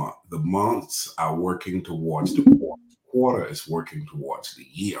towards the month. The months are working towards the quarter. Quarter is working towards the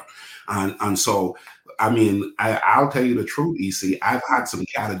year. And so, I mean, I'll tell you the truth, EC. I've had some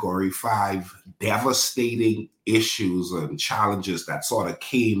category 5 devastating issues and challenges that sort of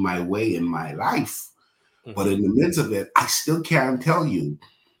came my way in my life. But in the midst of it, I still can't tell you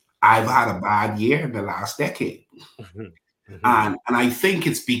I've had a bad year in the last decade. And I think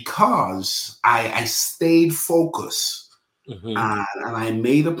it's because I stayed focused. And I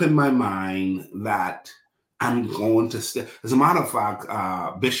made up in my mind that I'm going to stay. As a matter of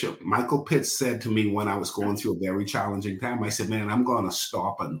fact, Bishop Michael Pitts said to me when I was going through a very challenging time, I said, man, I'm going to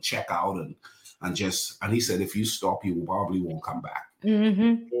stop and check out and he said, if you stop, you probably won't come back.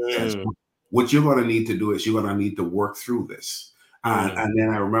 What you're going to need to do is you're going to need to work through this. And then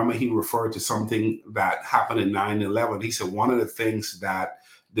I remember he referred to something that happened in 9/11. He said one of the things that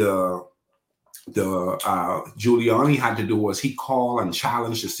the Giuliani had to do was he called and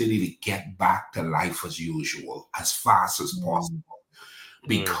challenged the city to get back to life as usual as fast as possible.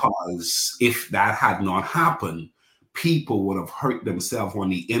 Because if that had not happened, people would have hurt themselves on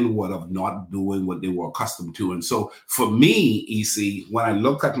the inward of not doing what they were accustomed to. And so for me, EC, when I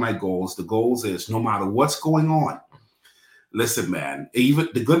look at my goals, the goals is no matter what's going on, listen, man, even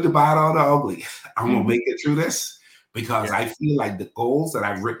the good, the bad, or the ugly, I'm going to make it through this because I feel like the goals that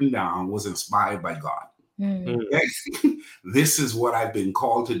I've written down was inspired by God. This is what I've been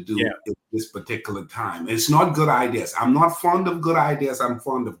called to do at this particular time. It's not good ideas. I'm not fond of good ideas. I'm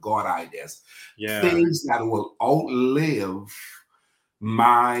fond of God ideas. Things that will outlive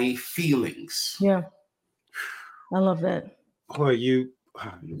my feelings. Yeah. I love that. Boy,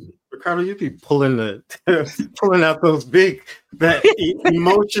 Ricardo, you'd be pulling out those big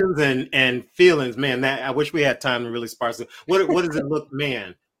emotions and feelings, man. That I wish we had time to really sparse it. What does it look,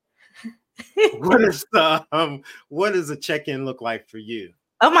 man? What does a check-in look like for you?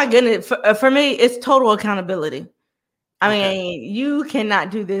 Oh my goodness. For me, it's total accountability. I mean, you cannot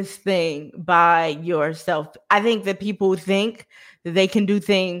do this thing by yourself. I think that people who think that they can do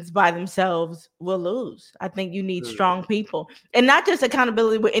things by themselves will lose. I think you need strong people, and not just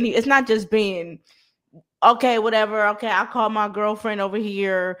accountability with it's not just being okay, whatever. Okay, I'll call my girlfriend over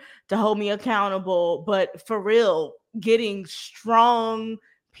here to hold me accountable, but for real, getting strong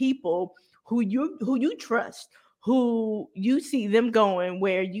people who you trust, who you see them going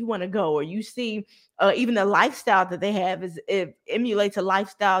where you want to go, or you see even the lifestyle that they have it emulates a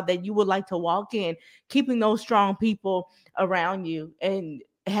lifestyle that you would like to walk in. Keeping those strong people around you and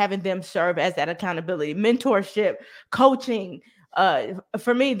having them serve as that accountability, mentorship, coaching.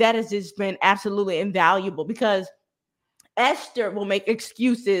 For me, that has just been absolutely invaluable because Esther will make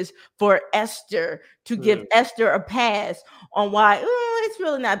excuses for Esther to give Esther a pass on why it's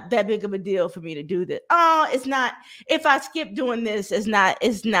really not that big of a deal for me to do this. Oh, it's not. If I skip doing this, it's not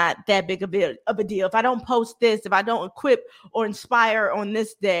that big of a deal. If I don't post this, if I don't equip or inspire on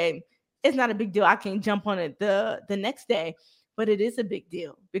this day, it's not a big deal. I can jump on it the next day. But it is a big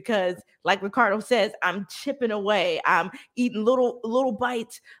deal because, like Ricardo says, I'm chipping away. I'm eating little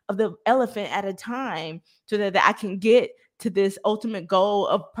bites of the elephant at a time so that I can get to this ultimate goal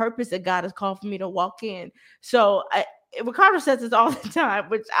of purpose that God has called for me to walk in. So Ricardo says this all the time,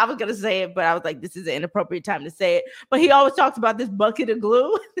 which I was going to say it, but I was like, this is an inappropriate time to say it. But he always talks about this bucket of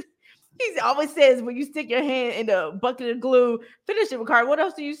glue. He always says, when you stick your hand in a bucket of glue, finish it, Ricardo. What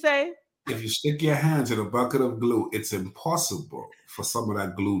else do you say? If you stick your hands in a bucket of glue, it's impossible for some of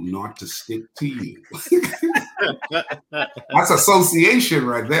that glue not to stick to you. That's association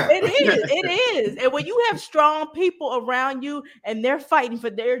right there. It is. And when you have strong people around you and they're fighting for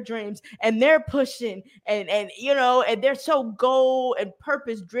their dreams and they're pushing and you know, and they're so goal and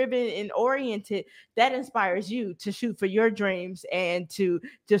purpose driven and oriented, that inspires you to shoot for your dreams and to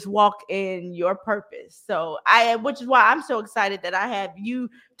just walk in your purpose. So which is why I'm so excited that I have you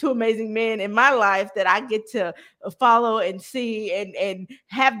two amazing men in my life that I get to follow and see and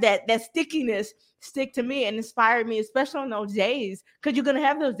have that stickiness stick to me and inspire me, especially on those days, because you're going to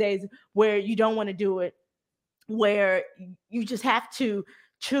have those days where you don't want to do it, where you just have to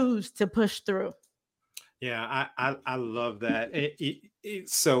choose to push through. Yeah, I love that.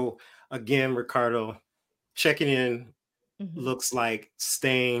 So again, Ricardo, checking in looks like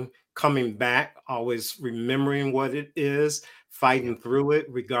staying, coming back, always remembering what it is, fighting through it,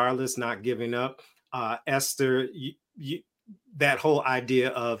 regardless, not giving up. Esther, that whole idea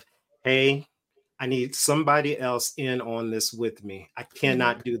of, hey, I need somebody else in on this with me. I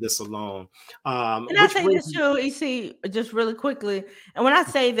cannot do this alone. And I say this too, EC, just really quickly. And when I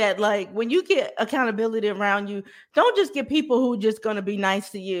say that, like when you get accountability around you, don't just get people who just going to be nice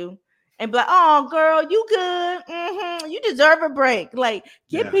to you and be like, oh, girl, you good. You deserve a break. Like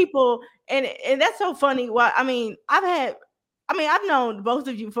get people. And that's so funny. Well, I've known both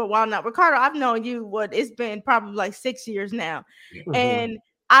of you for a while now. Ricardo, I've known you, it's been probably like 6 years now. And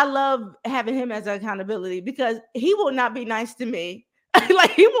I love having him as accountability because he will not be nice to me.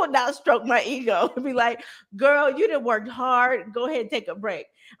 Like he will not stroke my ego and be like, girl, you done worked hard. Go ahead and take a break.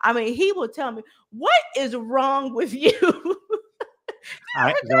 I mean, he will tell me, what is wrong with you?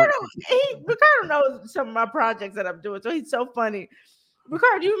 Ricardo knows some of my projects that I'm doing. So he's so funny.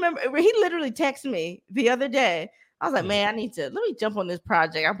 Ricardo, you remember he literally texted me the other day. I was like, man, let me jump on this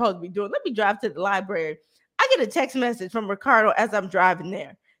project I'm supposed to be doing. Let me drive to the library. I get a text message from Ricardo as I'm driving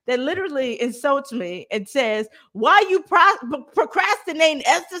there that literally insults me and says, why you procrastinating,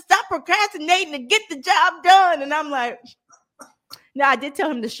 Esther? Stop procrastinating and get the job done. And I'm like, now I did tell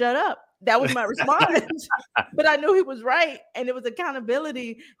him to shut up. That was my response. But I knew he was right. And it was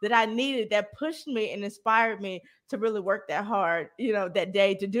accountability that I needed that pushed me and inspired me to really work that hard, that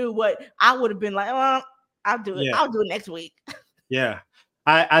day to do what I would have been like, oh, I'll do it. I'll do it next week. Yeah.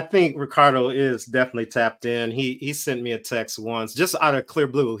 I think Ricardo is definitely tapped in. He sent me a text once, just out of clear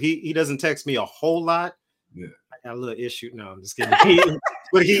blue. He doesn't text me a whole lot. Yeah. I got a little issue. No, I'm just kidding.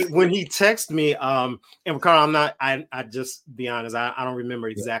 But when he texted me, and Ricardo, I just be honest, I don't remember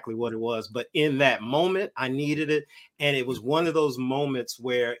exactly what it was, but in that moment, I needed it. And it was one of those moments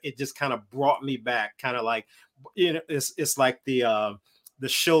where it just kind of brought me back, kind of like, it's like the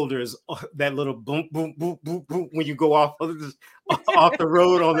shoulders, that little boom, boom, boom, boom, boom, when you go off the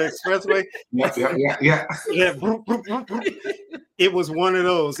road on the expressway. Yeah. Boom, boom, boom, boom. It was one of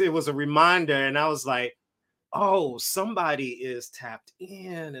those. It was a reminder. And I was like, oh, somebody is tapped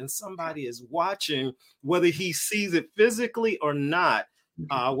in and somebody is watching, whether he sees it physically or not,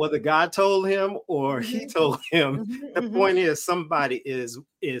 whether God told him or he told him. The point is somebody is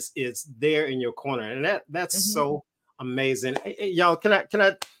there in your corner. And that's so amazing. Hey, y'all, can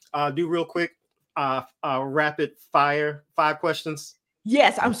I do real quick rapid fire 5 questions?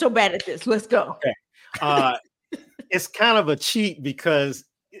 Yes, I'm so bad at this. Let's go. Okay. It's kind of a cheat because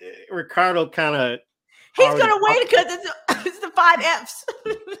Ricardo kind of he's gonna wait because it's the 5 F's.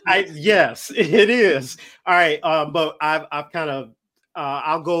 Yes, it is. All right. But I've kind of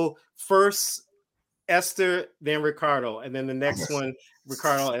I'll go first Esther, then Ricardo, and then the next one,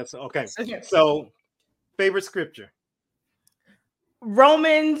 Ricardo, Esther. Okay. So favorite scripture.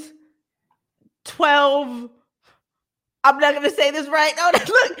 Romans 12. I'm not going to say this right. Oh,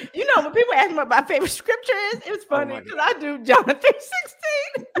 look, when people ask me what my favorite scripture is, it was funny because I do John 3:16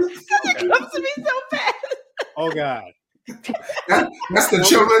 because it comes to me so fast. Oh God. That's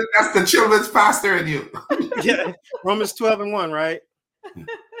the children's pastor in you. Yeah. Romans 12:1, right?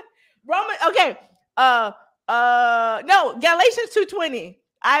 Okay. No, Galatians 2:20.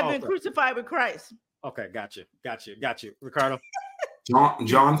 I've been crucified with Christ. Okay, got you. Ricardo. John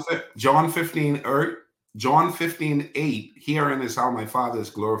 15:8. Herein is how my Father is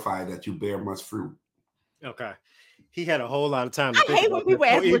glorified, that you bear much fruit. Okay. He had a whole lot of time. I hate when people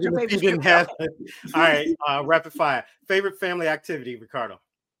ask what your favorite didn't have it. All right, rapid fire. Favorite family activity, Ricardo?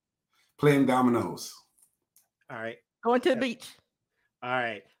 Playing dominoes. All right. Going to the beach. All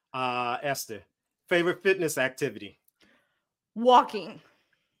right. Esther, favorite fitness activity? Walking.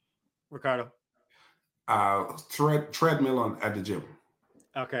 Ricardo? Treadmill at the gym.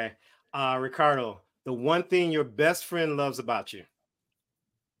 Okay. Ricardo, the one thing your best friend loves about you?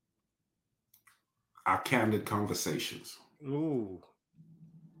 Our candid conversations. Ooh.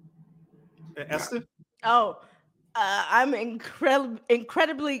 Yeah. Esther? Oh, I'm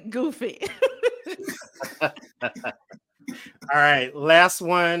incredibly goofy. All right, last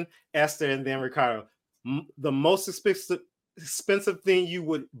one, Esther, and then Ricardo. The most expensive thing you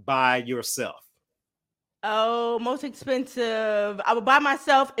would buy yourself. Oh, most expensive I would buy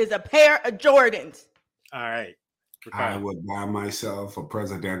myself is a pair of Jordans. All right, I Ricardo. would buy myself a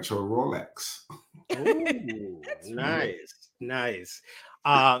presidential Rolex. Oh, That's right. nice.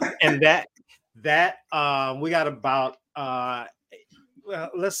 And we got about well,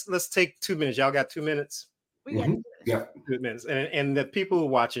 let's take 2 minutes. Y'all got 2 minutes? We got Yeah. 2 minutes. And the people who are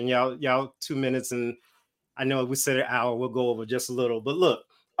watching, y'all 2 minutes, and I know we said an hour, we'll go over just a little, but look,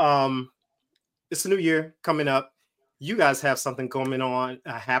 it's a new year coming up. You guys have something coming on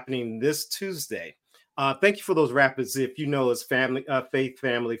happening this Tuesday. Thank you for those rapids. If you know, it's family, faith,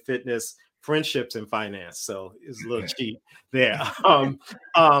 family, fitness, friendships, and finance. So it's a little cheap there.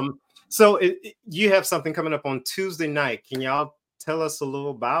 So you have something coming up on Tuesday night. Can y'all tell us a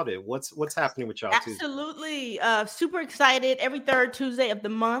little about it? What's happening with y'all Tuesday? Absolutely. Super excited. Every third Tuesday of the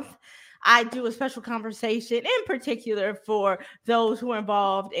month, I do a special conversation in particular for those who are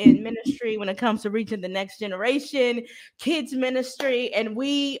involved in ministry when it comes to reaching the next generation, kids ministry. And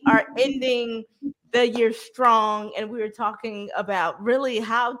we are ending the year strong. And we were talking about really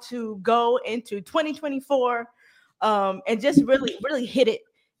how to go into 2024 and just really hit it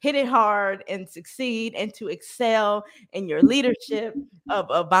hard and succeed and to excel in your leadership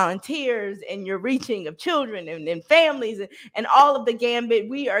of volunteers and your reaching of children and families and all of the gambit.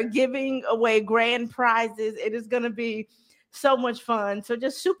 We are giving away grand prizes. It is going to be so much fun. So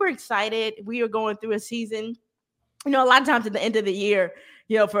just super excited. We are going through a season. A lot of times at the end of the year,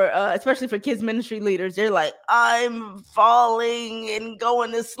 for especially for kids ministry leaders, they're like, I'm falling and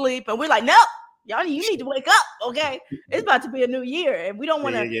going to sleep. And we're like, no, y'all, you need to wake up. Okay. It's about to be a new year. And we don't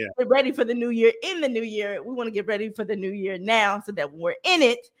want to get ready for the new year in the new year. We want to get ready for the new year now so that when we're in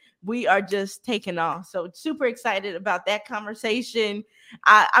it, we are just taking off. So super excited about that conversation.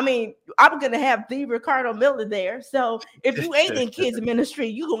 I mean, I'm going to have the Ricardo Miller there. So if you ain't in kids ministry,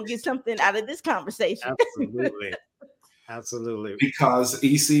 you're going to get something out of this conversation. Absolutely. Because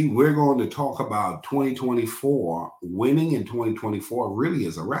EC, we're going to talk about 2024. Winning in 2024 really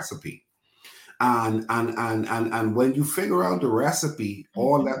is a recipe. And when you figure out the recipe,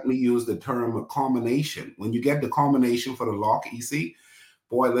 or let me use the term a combination. When you get the combination for the lock, EC,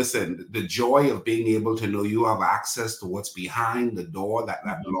 boy, listen, the joy of being able to know you have access to what's behind the door that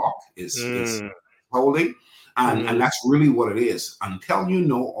lock is holding. And that's really what it is. Until you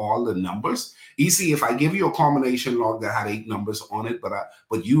know all the numbers. Easy, if I give you a combination log that had 8 numbers on it,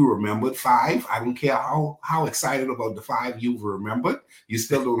 but you remembered 5, I don't care how excited about the 5 you've remembered, you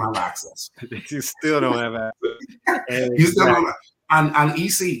still don't have access. You still don't have access. You still don't have, and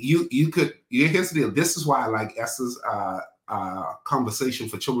EC, here's the deal. This is why I like Esther's conversation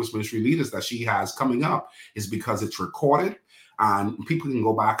for children's ministry leaders that she has coming up, is because it's recorded and people can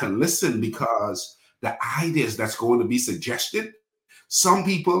go back and listen, because the ideas that's going to be suggested, some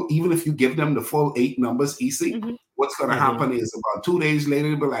people, even if you give them the full 8 numbers, EC, what's going to happen is about 2 days later,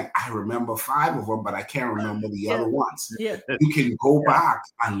 they'll be like, I remember 5 of them, but I can't remember the other ones. You can go back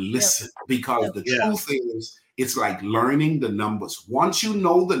and listen, because the truth is, it's like learning the numbers. Once you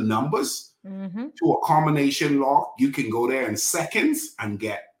know the numbers to a combination lock, you can go there in seconds and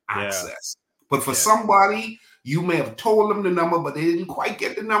get access. But for somebody, you may have told them the number, but they didn't quite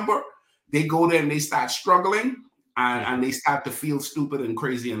get the number. They go there and they start struggling, and they start to feel stupid and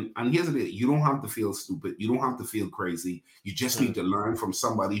crazy. And here's the deal. You don't have to feel stupid. You don't have to feel crazy. You just need to learn from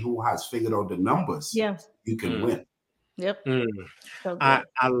somebody who has figured out the numbers. You can win. So I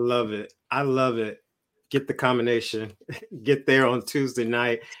love it. I love it. Get the combination. Get there on Tuesday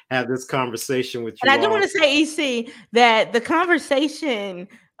night. Have this conversation with you. And I do want to say, EC, that the conversation,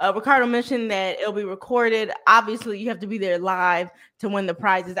 Ricardo mentioned that it'll be recorded. Obviously, you have to be there live to win the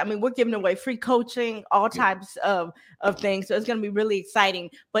prizes. I mean, we're giving away free coaching, all types of things. So it's going to be really exciting.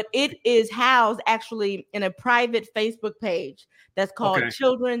 But it is housed actually in a private Facebook page that's called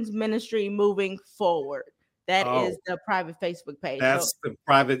Children's Ministry Moving Forward. That is the private Facebook page. That's the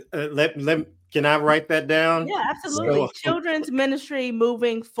private. Can I write that down? Yeah, absolutely. Children's Ministry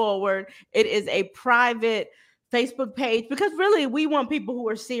Moving Forward. It is a private Facebook page, because really we want people who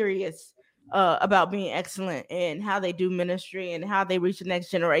are serious about being excellent in how they do ministry and how they reach the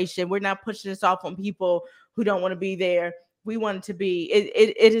next generation. We're not pushing this off on people who don't want to be there. We want it to be.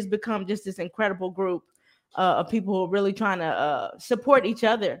 It has become just this incredible group of people who are really trying to support each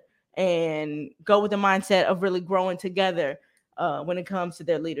other and go with the mindset of really growing together when it comes to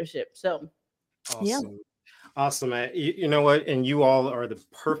their leadership. So, awesome. Awesome, man. You know what? And you all are the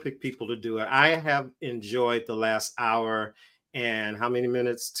perfect people to do it. I have enjoyed the last hour and how many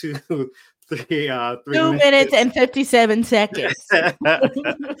minutes? 3 2 minutes minutes. and 57 seconds.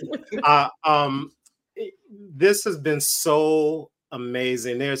 uh, um, this has been so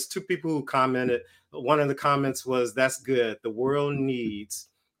amazing. There's two people who commented. One of the comments was, "That's good. The world needs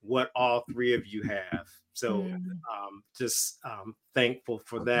what all three of you have." So, just thankful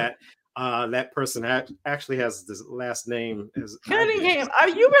for that. That person actually has this last name as Cunningham, are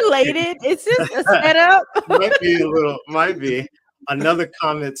you related? Is this a setup? Might be a little, might be. Another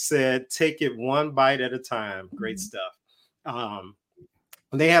comment said, "Take it one bite at a time." Great stuff.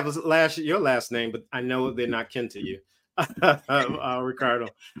 They have your last name, but I know they're not kin to you, Ricardo.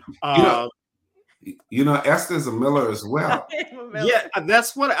 Esther's a Miller as well. Yeah,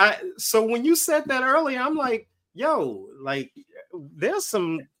 that's what so when you said that earlier, I'm like, yo, like there's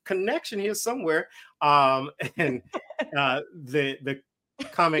some connection here somewhere. And the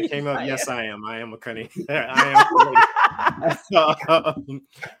comment came up, yes, I am a Cunningham. I am.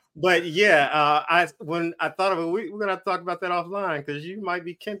 But yeah, when I thought of it, we're gonna talk about that offline because you might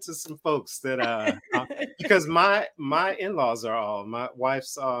be kin to some folks that because my in-laws are all, my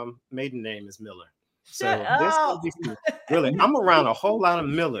wife's maiden name is Miller. So this will be really, I'm around a whole lot of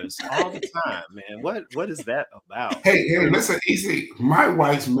Millers all the time, man. What is that about? Hey, listen, easy. My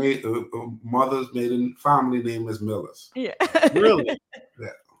wife's mother's maiden family name is Millers. Yeah. Really?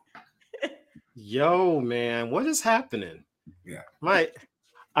 Yeah. Yo, man, what is happening? Yeah. But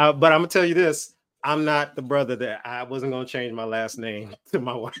I'm gonna tell you this. I'm not the brother that I wasn't gonna change my last name to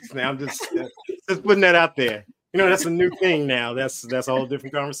my wife's name. I'm just putting that out there. That's a new thing now. That's a whole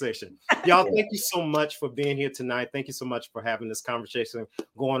different conversation. Y'all, thank you so much for being here tonight. Thank you so much for having this conversation,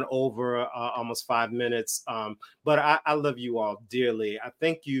 going over almost 5 minutes. But I love you all dearly. I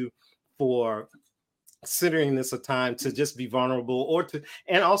thank you for considering this a time to just be vulnerable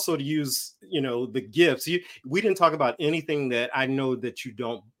and also to use, the gifts. We didn't talk about anything that I know that you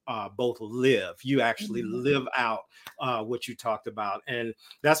don't both live. You actually live out what you talked about. And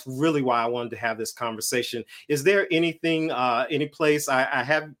that's really why I wanted to have this conversation. Is there anything, any place I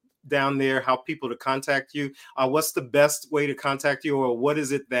have down there, how people to contact you? What's the best way to contact you, or what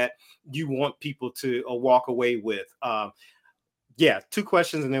is it that you want people to walk away with? Yeah, 2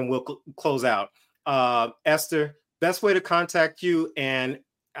 questions and then we'll close out. Esther, best way to contact you, and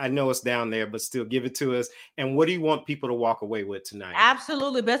I know it's down there, but still give it to us. And what do you want people to walk away with tonight?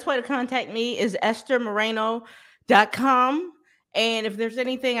 Absolutely. Best way to contact me is esthermoreno.com. And if there's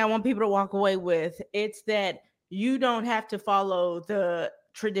anything I want people to walk away with, it's that you don't have to follow the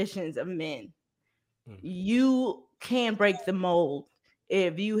traditions of men. You can break the mold.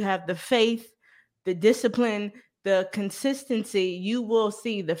 If you have the faith, the discipline, the consistency, you will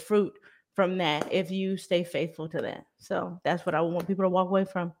see the fruit from that if you stay faithful to that. So that's what I want people to walk away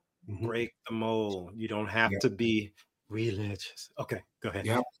from. Break the mold. You don't have to be religious. Okay, go ahead.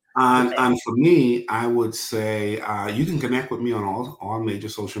 Yep. And for me, I would say you can connect with me on all major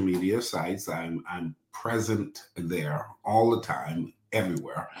social media sites. I'm present there all the time,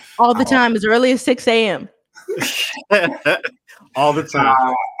 everywhere. All the time, as early as 6 a.m. All the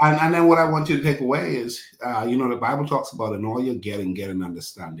time. And then what I want you to take away is, the Bible talks about in all you're getting, get an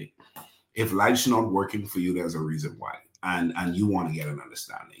understanding. If life's not working for you, there's a reason why. And you want to get an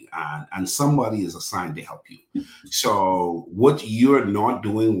understanding. And somebody is assigned to help you. So what you're not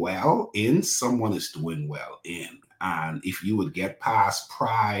doing well in, someone is doing well in. And if you would get past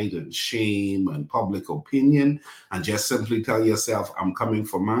pride and shame and public opinion and just simply tell yourself, I'm coming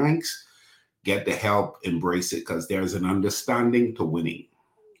for mine, get the help, embrace it, because there's an understanding to winning.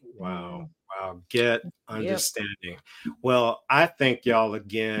 Wow. Get understanding. Yep. Well, I thank y'all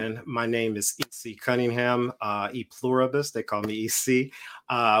again. My name is E.C. Cunningham, E Pluribus. They call me E.C.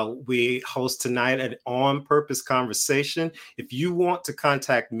 We host tonight an On Purpose conversation. If you want to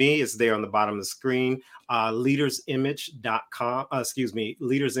contact me, it's there on the bottom of the screen. Leadersimage.com.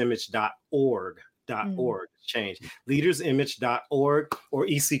 Leadersimage.org. Change leadersimage.org or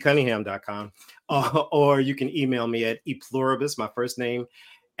eccunningham.com. Or you can email me at epluribus, my first name,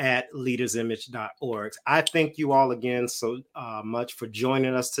 at leadersimage.org. I thank you all again so much for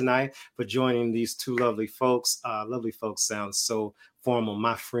joining us tonight, for joining these two lovely folks. Lovely folks sounds so formal,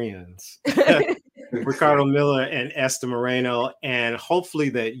 my friends. Ricardo Miller and Esther Moreno, and hopefully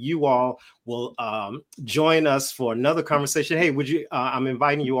that you all will join us for another conversation. Hey, would you? I'm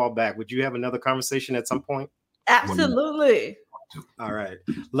inviting you all back. Would you have another conversation at some point? Absolutely. All right.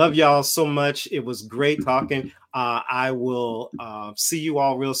 Love y'all so much. It was great talking. I will see you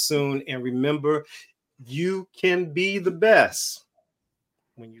all real soon. And remember, you can be the best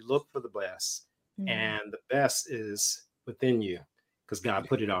when you look for the best and the best is within you because God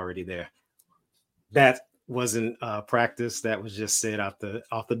put it already there. That wasn't practice. That was just said off the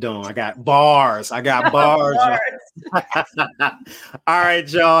dome. I got bars. All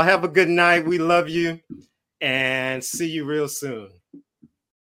right, y'all. Have a good night. We love you and see you real soon.